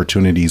new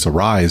opportunities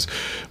arise,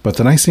 but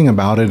the nice thing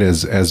about it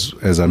is,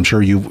 as I'm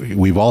sure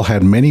we've all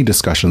had many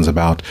discussions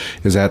about,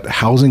 is that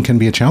housing can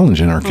be a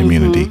challenge in our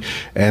community.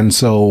 And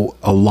so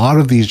a lot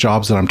of these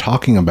jobs that I'm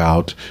talking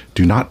about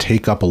do not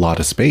take up a lot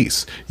of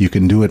space. You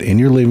can do it in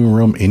your living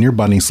room, in your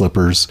bunny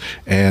slippers,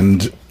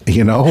 and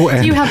you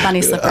have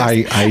bunny slippers.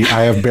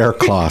 I have bear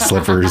claw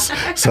slippers.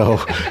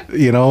 So,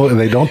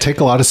 they don't take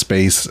a lot of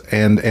space.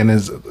 And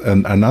as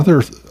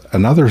another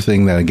another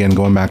thing that, again,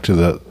 going back to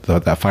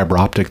that fiber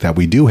optic that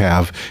we do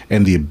have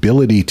and the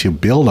ability to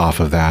build off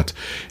of that,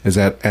 is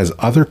that as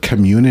other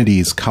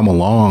communities come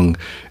along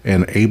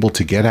and able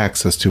to get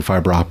access to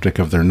fiber optic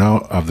of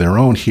their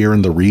own here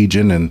in the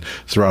region and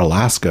throughout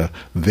Alaska,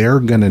 they're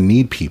going to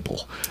need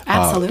people.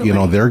 Absolutely.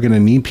 They're going to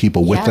need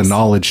people with the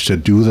knowledge to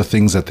do the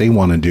things that they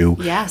want to do.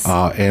 Yes.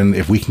 And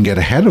if we can get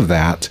ahead of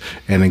that,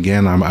 and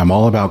again, I'm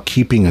all about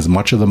keeping as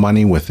much of the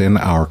money within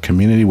our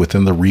community,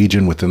 within the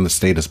region, within the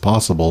state as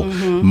possible.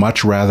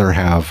 Much rather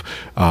have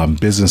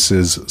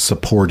businesses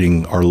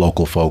supporting our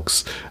local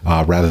folks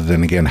rather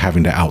than, again,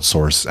 having to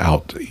outsource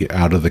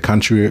out of the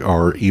country,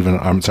 or even,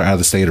 out of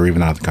the state, or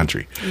even out of the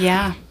country.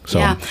 Yeah. So.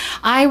 Yeah.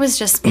 I was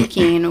just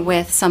speaking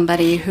with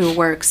somebody who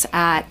works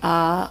at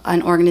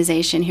an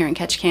organization here in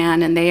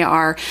Ketchikan, and they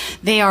are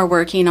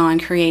working on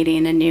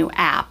creating a new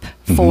app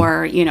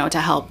for,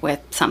 to help with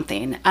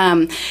something.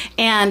 And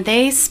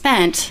they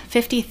spent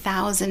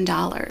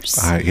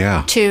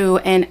 $50,000 to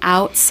an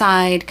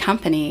outside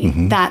company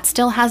that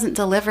still hasn't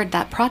delivered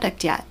that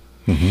product yet.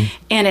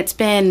 And it's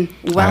been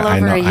well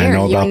over a year. I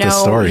know about this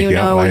story.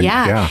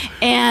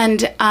 And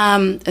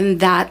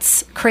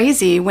that's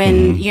crazy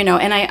when,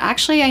 and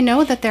I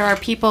know that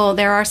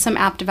there are some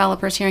app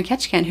developers here in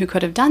Ketchikan who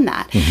could have done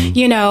that,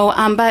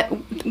 but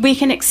we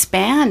can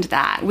expand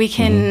that. We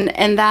can,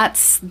 and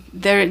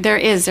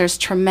there's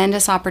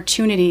tremendous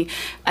opportunity.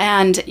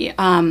 And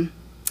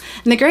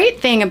the great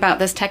thing about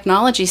this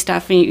technology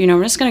stuff,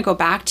 we're just going to go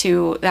back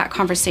to that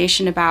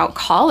conversation about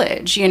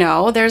college.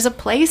 There's a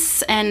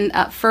place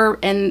for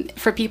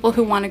people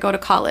who want to go to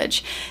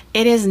college.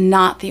 It is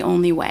not the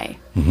only way.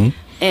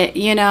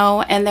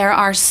 And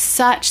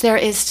there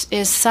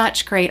is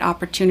such great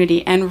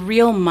opportunity and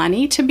real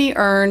money to be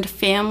earned,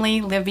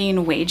 family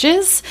living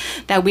wages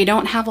that we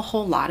don't have a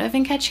whole lot of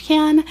in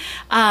Ketchikan,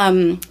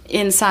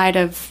 inside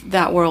of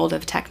that world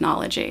of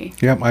technology.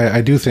 Yeah,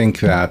 I do think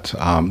that,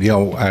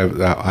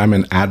 I'm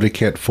an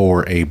advocate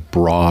for a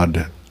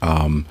broad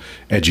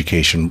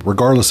education,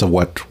 regardless of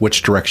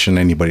which direction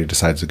anybody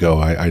decides to go.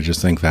 I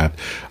just think that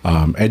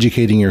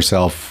educating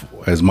yourself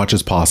as much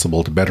as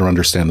possible to better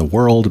understand the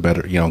world,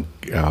 better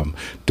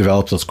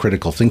develop those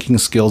critical thinking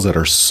skills that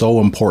are so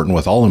important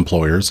with all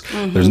employers.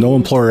 There's no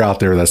employer out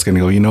there that's going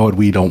to go,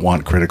 we don't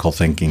want critical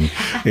thinking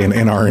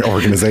in our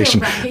organization.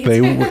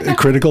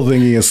 Critical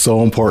thinking is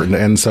so important,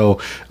 and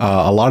so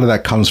a lot of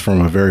that comes from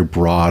a very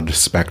broad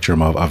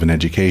spectrum of an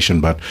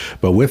education. But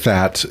with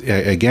that,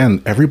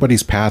 again,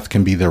 everybody's path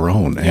can be their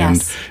own,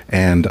 there's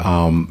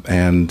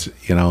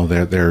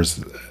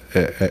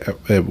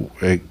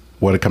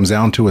what it comes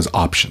down to is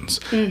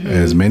options,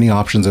 as many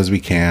options as we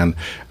can.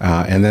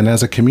 And then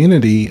as a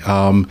community,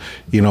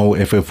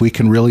 if we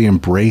can really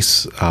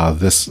embrace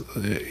the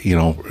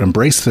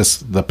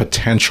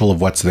potential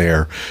of what's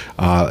there,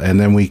 and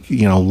then we,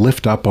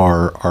 lift up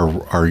our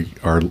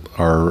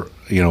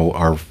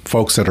our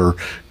folks that are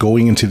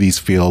going into these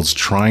fields,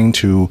 trying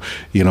to,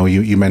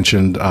 you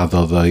mentioned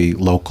the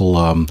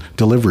local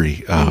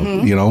delivery.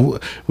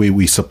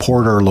 We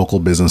support our local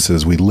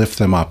businesses. We lift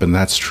them up, and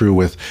that's true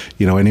with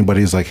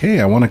anybody's like,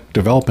 hey, I want to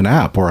develop an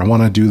app, or I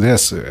want to do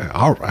this.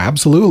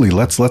 Absolutely,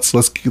 let's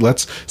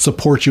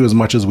support you as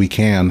much as we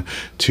can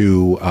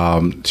to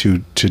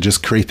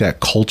just create that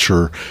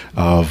culture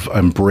of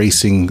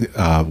embracing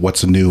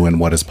what's new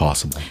and what is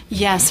possible.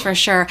 Yes, for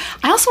sure.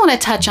 I also want to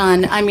touch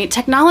on,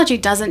 technology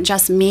doesn't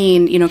just mean,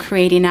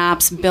 creating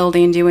apps,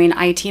 building, doing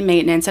IT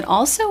maintenance. It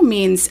also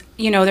means,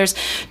 there's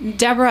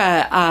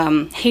Deborah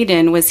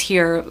Hayden was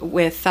here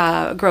with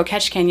Grow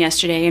Ketchikan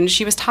yesterday, and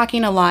she was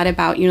talking a lot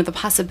about, the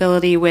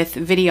possibility with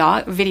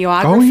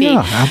videography. Oh,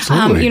 yeah,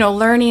 absolutely.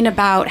 Learning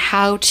about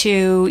how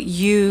to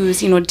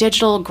use,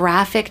 digital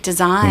graphic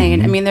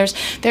design.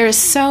 There is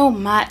so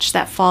much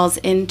that falls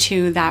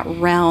into that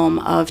realm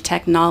of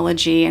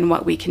technology and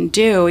what we can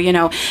do,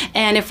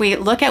 and if we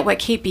look at what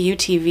KPU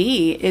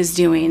TV is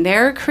doing,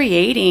 they're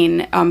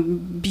creating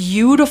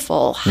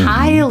beautiful,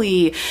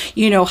 highly,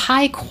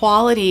 high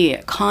quality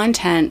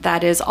content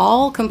that is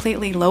all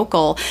completely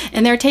local,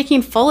 and they're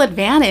taking full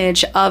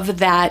advantage of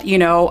that.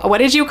 What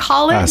did you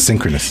call it?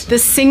 Synchronous. The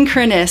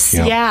synchronous,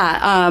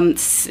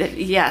 yes,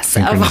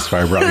 synchronous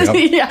fiber,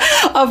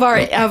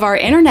 of our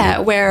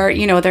internet, where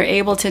they're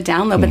able to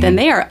download, but then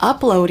they are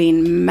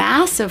uploading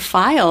massive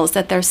files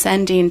that they're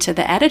sending to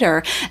the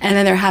editor, and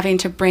then they're having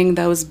to bring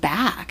those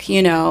back.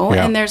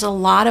 And there's a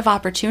lot of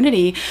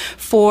opportunity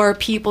for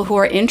people who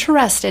are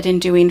interested in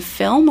doing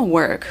film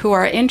work, who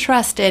are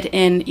interested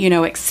in,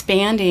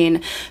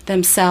 expanding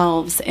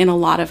themselves in a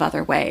lot of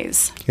other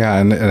ways. Yeah,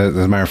 and as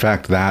a matter of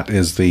fact,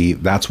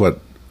 that's what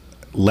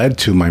led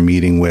to my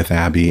meeting with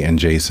Abby and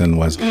Jason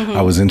was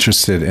I was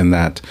interested in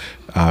that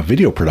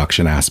video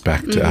production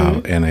aspect,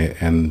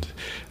 and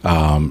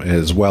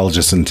as well,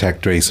 just in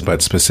tech based,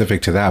 but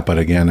specific to that. But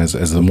again, as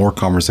the more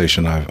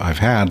conversation I've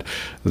had,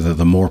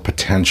 the more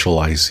potential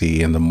I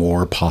see and the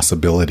more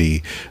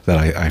possibility that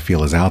I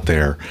feel is out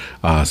there.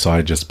 So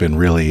I've just been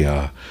really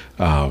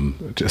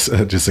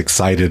just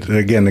excited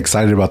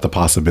about the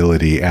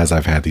possibility as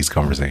I've had these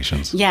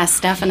conversations.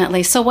 Yes,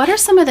 definitely. So what are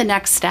some of the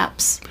next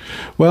steps?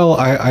 Well,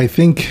 I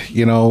think,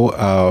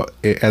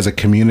 as a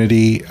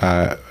community,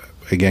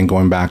 again,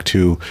 going back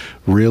to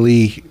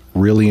really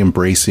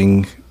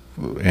embracing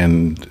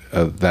and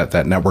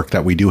that network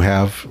that we do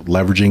have,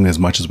 leveraging as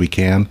much as we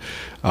can,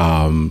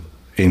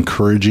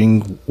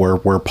 encouraging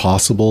where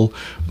possible,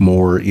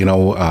 more,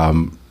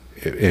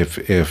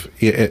 if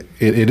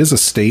it is a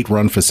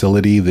state-run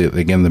facility,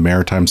 the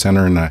Maritime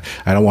Center, and I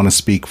don't want to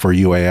speak for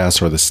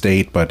UAS or the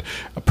state, but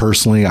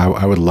personally,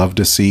 I would love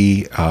to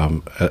see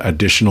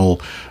additional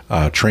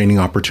training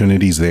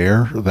opportunities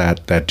there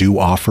that do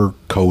offer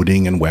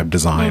coding and web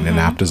design and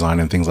app design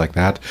and things like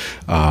that.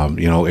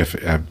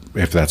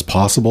 If that's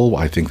possible,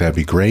 I think that'd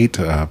be great.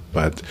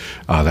 But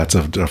that's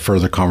a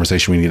further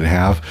conversation we need to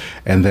have.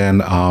 And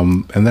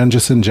then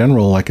just in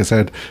general, like I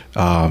said,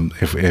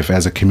 if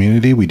as a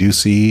community we do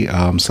see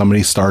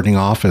somebody starting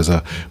off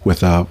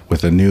with a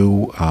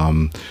new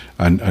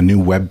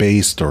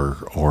web-based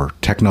or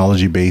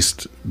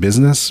technology-based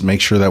business,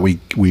 make sure that we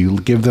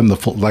give them the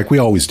full, like we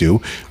always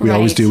do.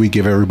 We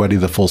give everybody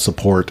the full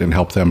support and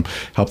help them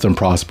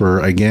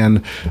prosper.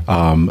 Again,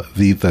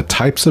 the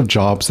types of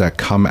jobs that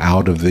come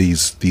out of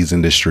these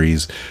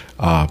industries,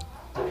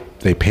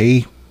 they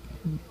pay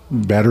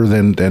better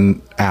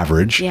than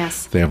average.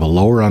 Yes. They have a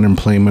lower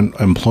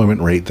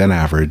employment rate than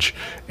average,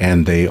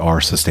 and they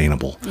are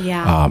sustainable.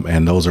 Yeah.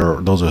 And those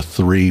are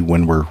three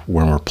when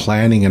we're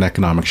planning an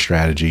economic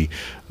strategy.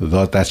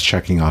 That's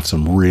checking off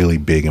some really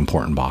big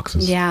important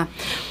boxes. Yeah.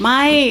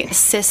 My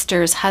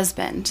sister's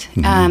husband,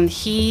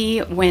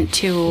 he went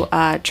to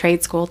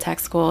trade school,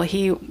 tech school.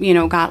 He,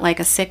 got like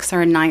a 6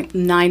 or a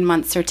 9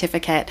 month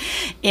certificate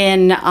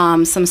in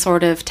some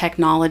sort of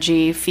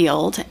technology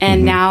field.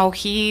 And now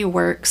he's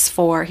worked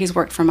for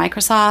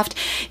Microsoft.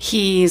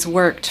 He's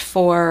worked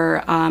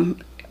for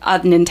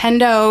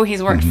Nintendo.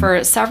 He's worked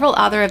for several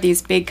other of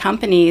these big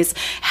companies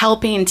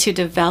helping to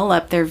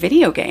develop their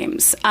video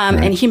games. Right.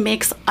 And he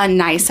makes a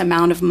nice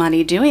amount of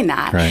money doing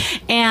that. Right.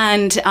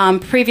 And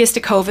previous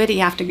to COVID,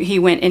 he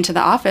went into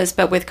the office,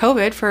 but with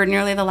COVID for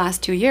nearly the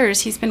last 2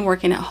 years, he's been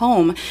working at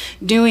home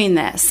doing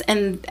this.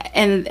 And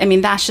I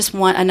mean, that's just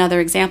another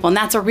example. And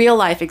that's a real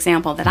life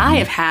example that I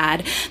have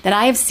had, that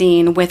I have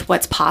seen with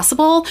what's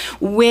possible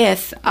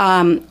with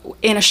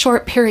in a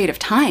short period of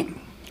time.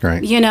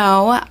 Right.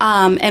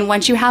 And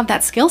once you have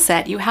that skill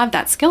set, you have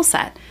that skill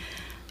set.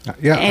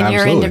 Yeah, and absolutely.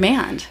 You're in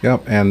demand.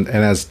 Yep, and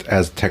as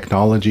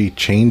technology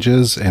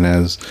changes, and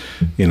as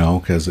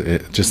because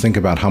just think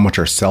about how much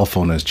our cell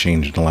phone has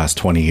changed in the last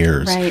 20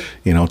 years. Right.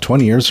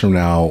 20 years from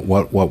now,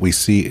 what we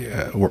see,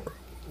 we're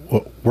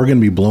going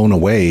to be blown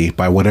away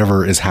by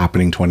whatever is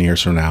happening 20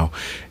 years from now,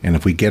 and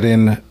if we get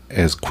in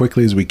as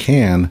quickly as we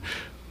can,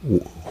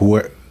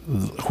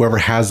 whoever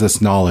has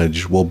this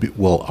knowledge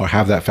will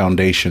have that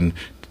foundation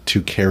to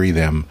carry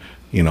them,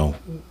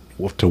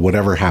 to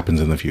whatever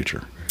happens in the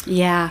future.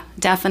 Yeah,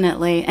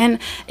 definitely. And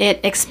it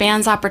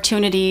expands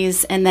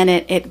opportunities, and then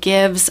it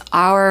gives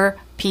our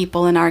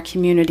people in our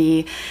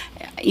community,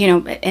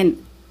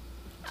 and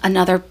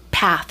another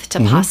path to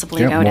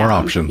possibly go down. More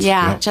options.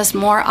 Yeah, just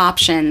more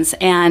options.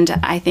 And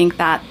I think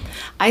that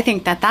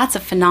that's a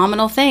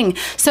phenomenal thing.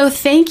 So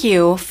thank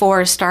you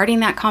for starting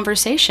that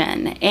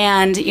conversation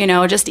and,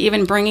 just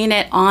even bringing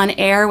it on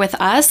air with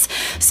us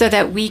so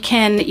that we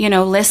can,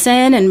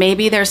 listen. And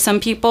maybe there's some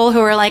people who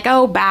are like,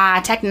 oh,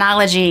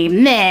 technology,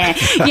 meh,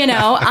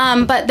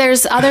 but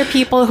there's other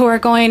people who are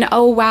going,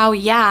 oh, wow,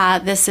 yeah,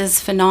 this is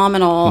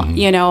phenomenal.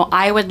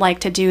 I would like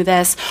to do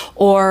this.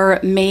 Or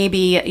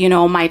maybe,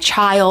 my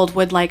child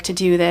would like to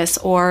do this.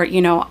 Or,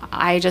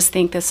 I just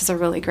think this is a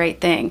really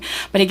great thing.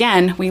 But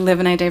again, we live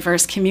in a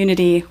diverse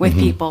community with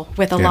people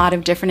with a lot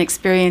of different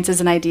experiences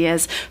and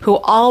ideas who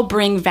all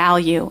bring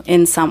value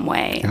in some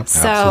way. Yep,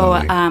 so,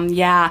 absolutely.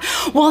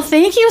 Well,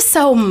 thank you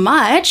so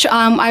much.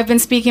 I've been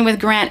speaking with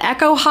Grant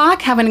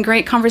Echohawk, having a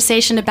great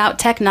conversation about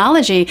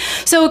technology.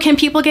 So can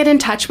people get in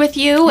touch with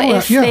you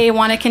if they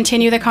want to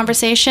continue the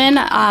conversation,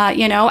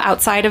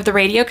 outside of the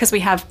radio, because we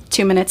have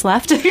 2 minutes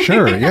left?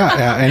 Sure,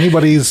 yeah.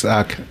 Anybody's,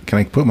 can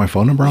I put my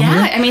phone number on here?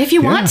 Yeah, I mean, if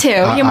you want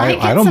to, you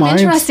might get some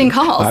interesting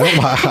calls.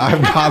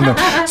 I've gotten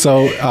them.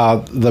 So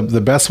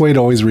the best way to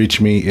always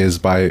reach me is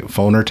by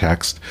phone or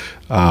text,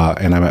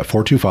 and I'm at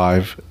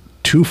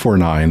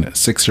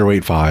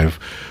 425-249-6085.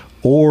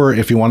 Or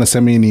if you want to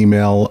send me an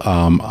email,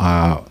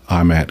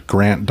 I'm at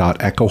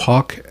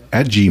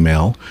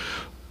grant.echohawk@gmail.com,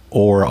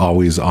 or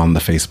always on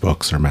the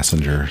Facebooks or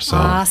Messenger. So,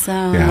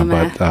 awesome. Yeah,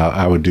 but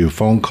I would do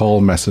phone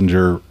call,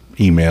 Messenger,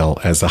 email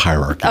as a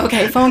hierarchy.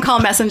 Okay, phone call,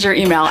 messenger,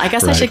 email. I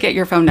guess I should get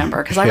your phone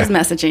number because I was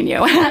messaging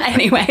you.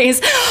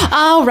 Anyways,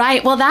 all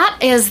right. Well, that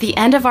is the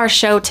end of our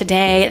show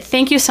today.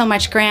 Thank you so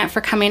much, Grant,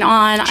 for coming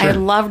on. Sure. I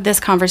loved this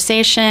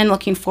conversation.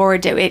 Looking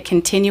forward to it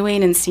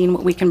continuing and seeing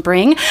what we can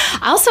bring.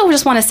 I also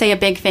just want to say a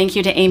big thank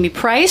you to Amy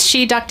Price.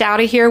 She ducked out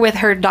of here with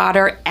her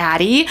daughter,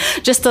 Addie,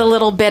 just a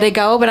little bit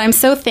ago, but I'm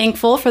so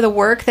thankful for the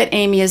work that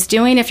Amy is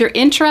doing. If you're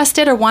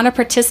interested or want to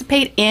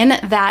participate in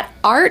that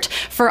Art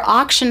for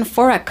Auction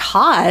for a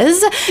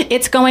Cause,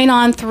 it's going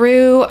on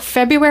through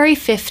February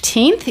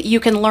 15th. You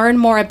can learn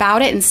more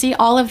about it and see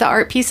all of the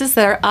art pieces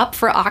that are up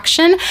for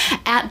auction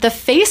at the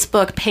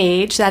Facebook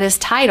page that is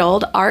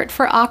titled Art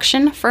for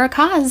Auction for a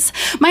Cause.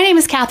 My name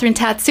is Catherine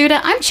Tatsuda.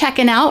 I'm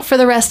checking out for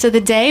the rest of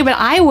the day, but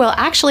I will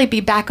actually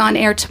be back on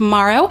air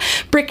tomorrow.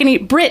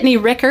 Brittany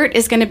Rickert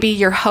is going to be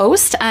your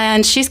host,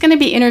 and she's going to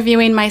be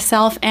interviewing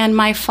myself and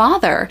my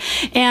father.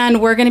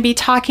 And we're going to be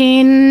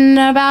talking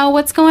about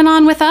what's going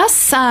on with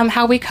us,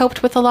 how we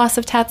coped with the loss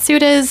of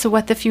Tatsudas,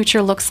 what the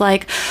future looks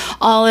like,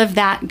 all of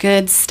that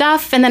good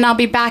stuff. And then I'll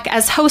be back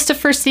as host of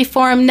First City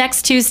Forum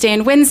next Tuesday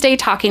and Wednesday,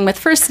 talking with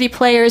First City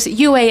players,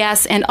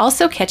 UAS, and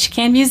also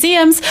Ketchikan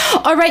museums.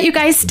 All right, you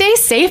guys, stay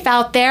safe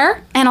out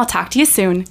there, and I'll talk to you soon.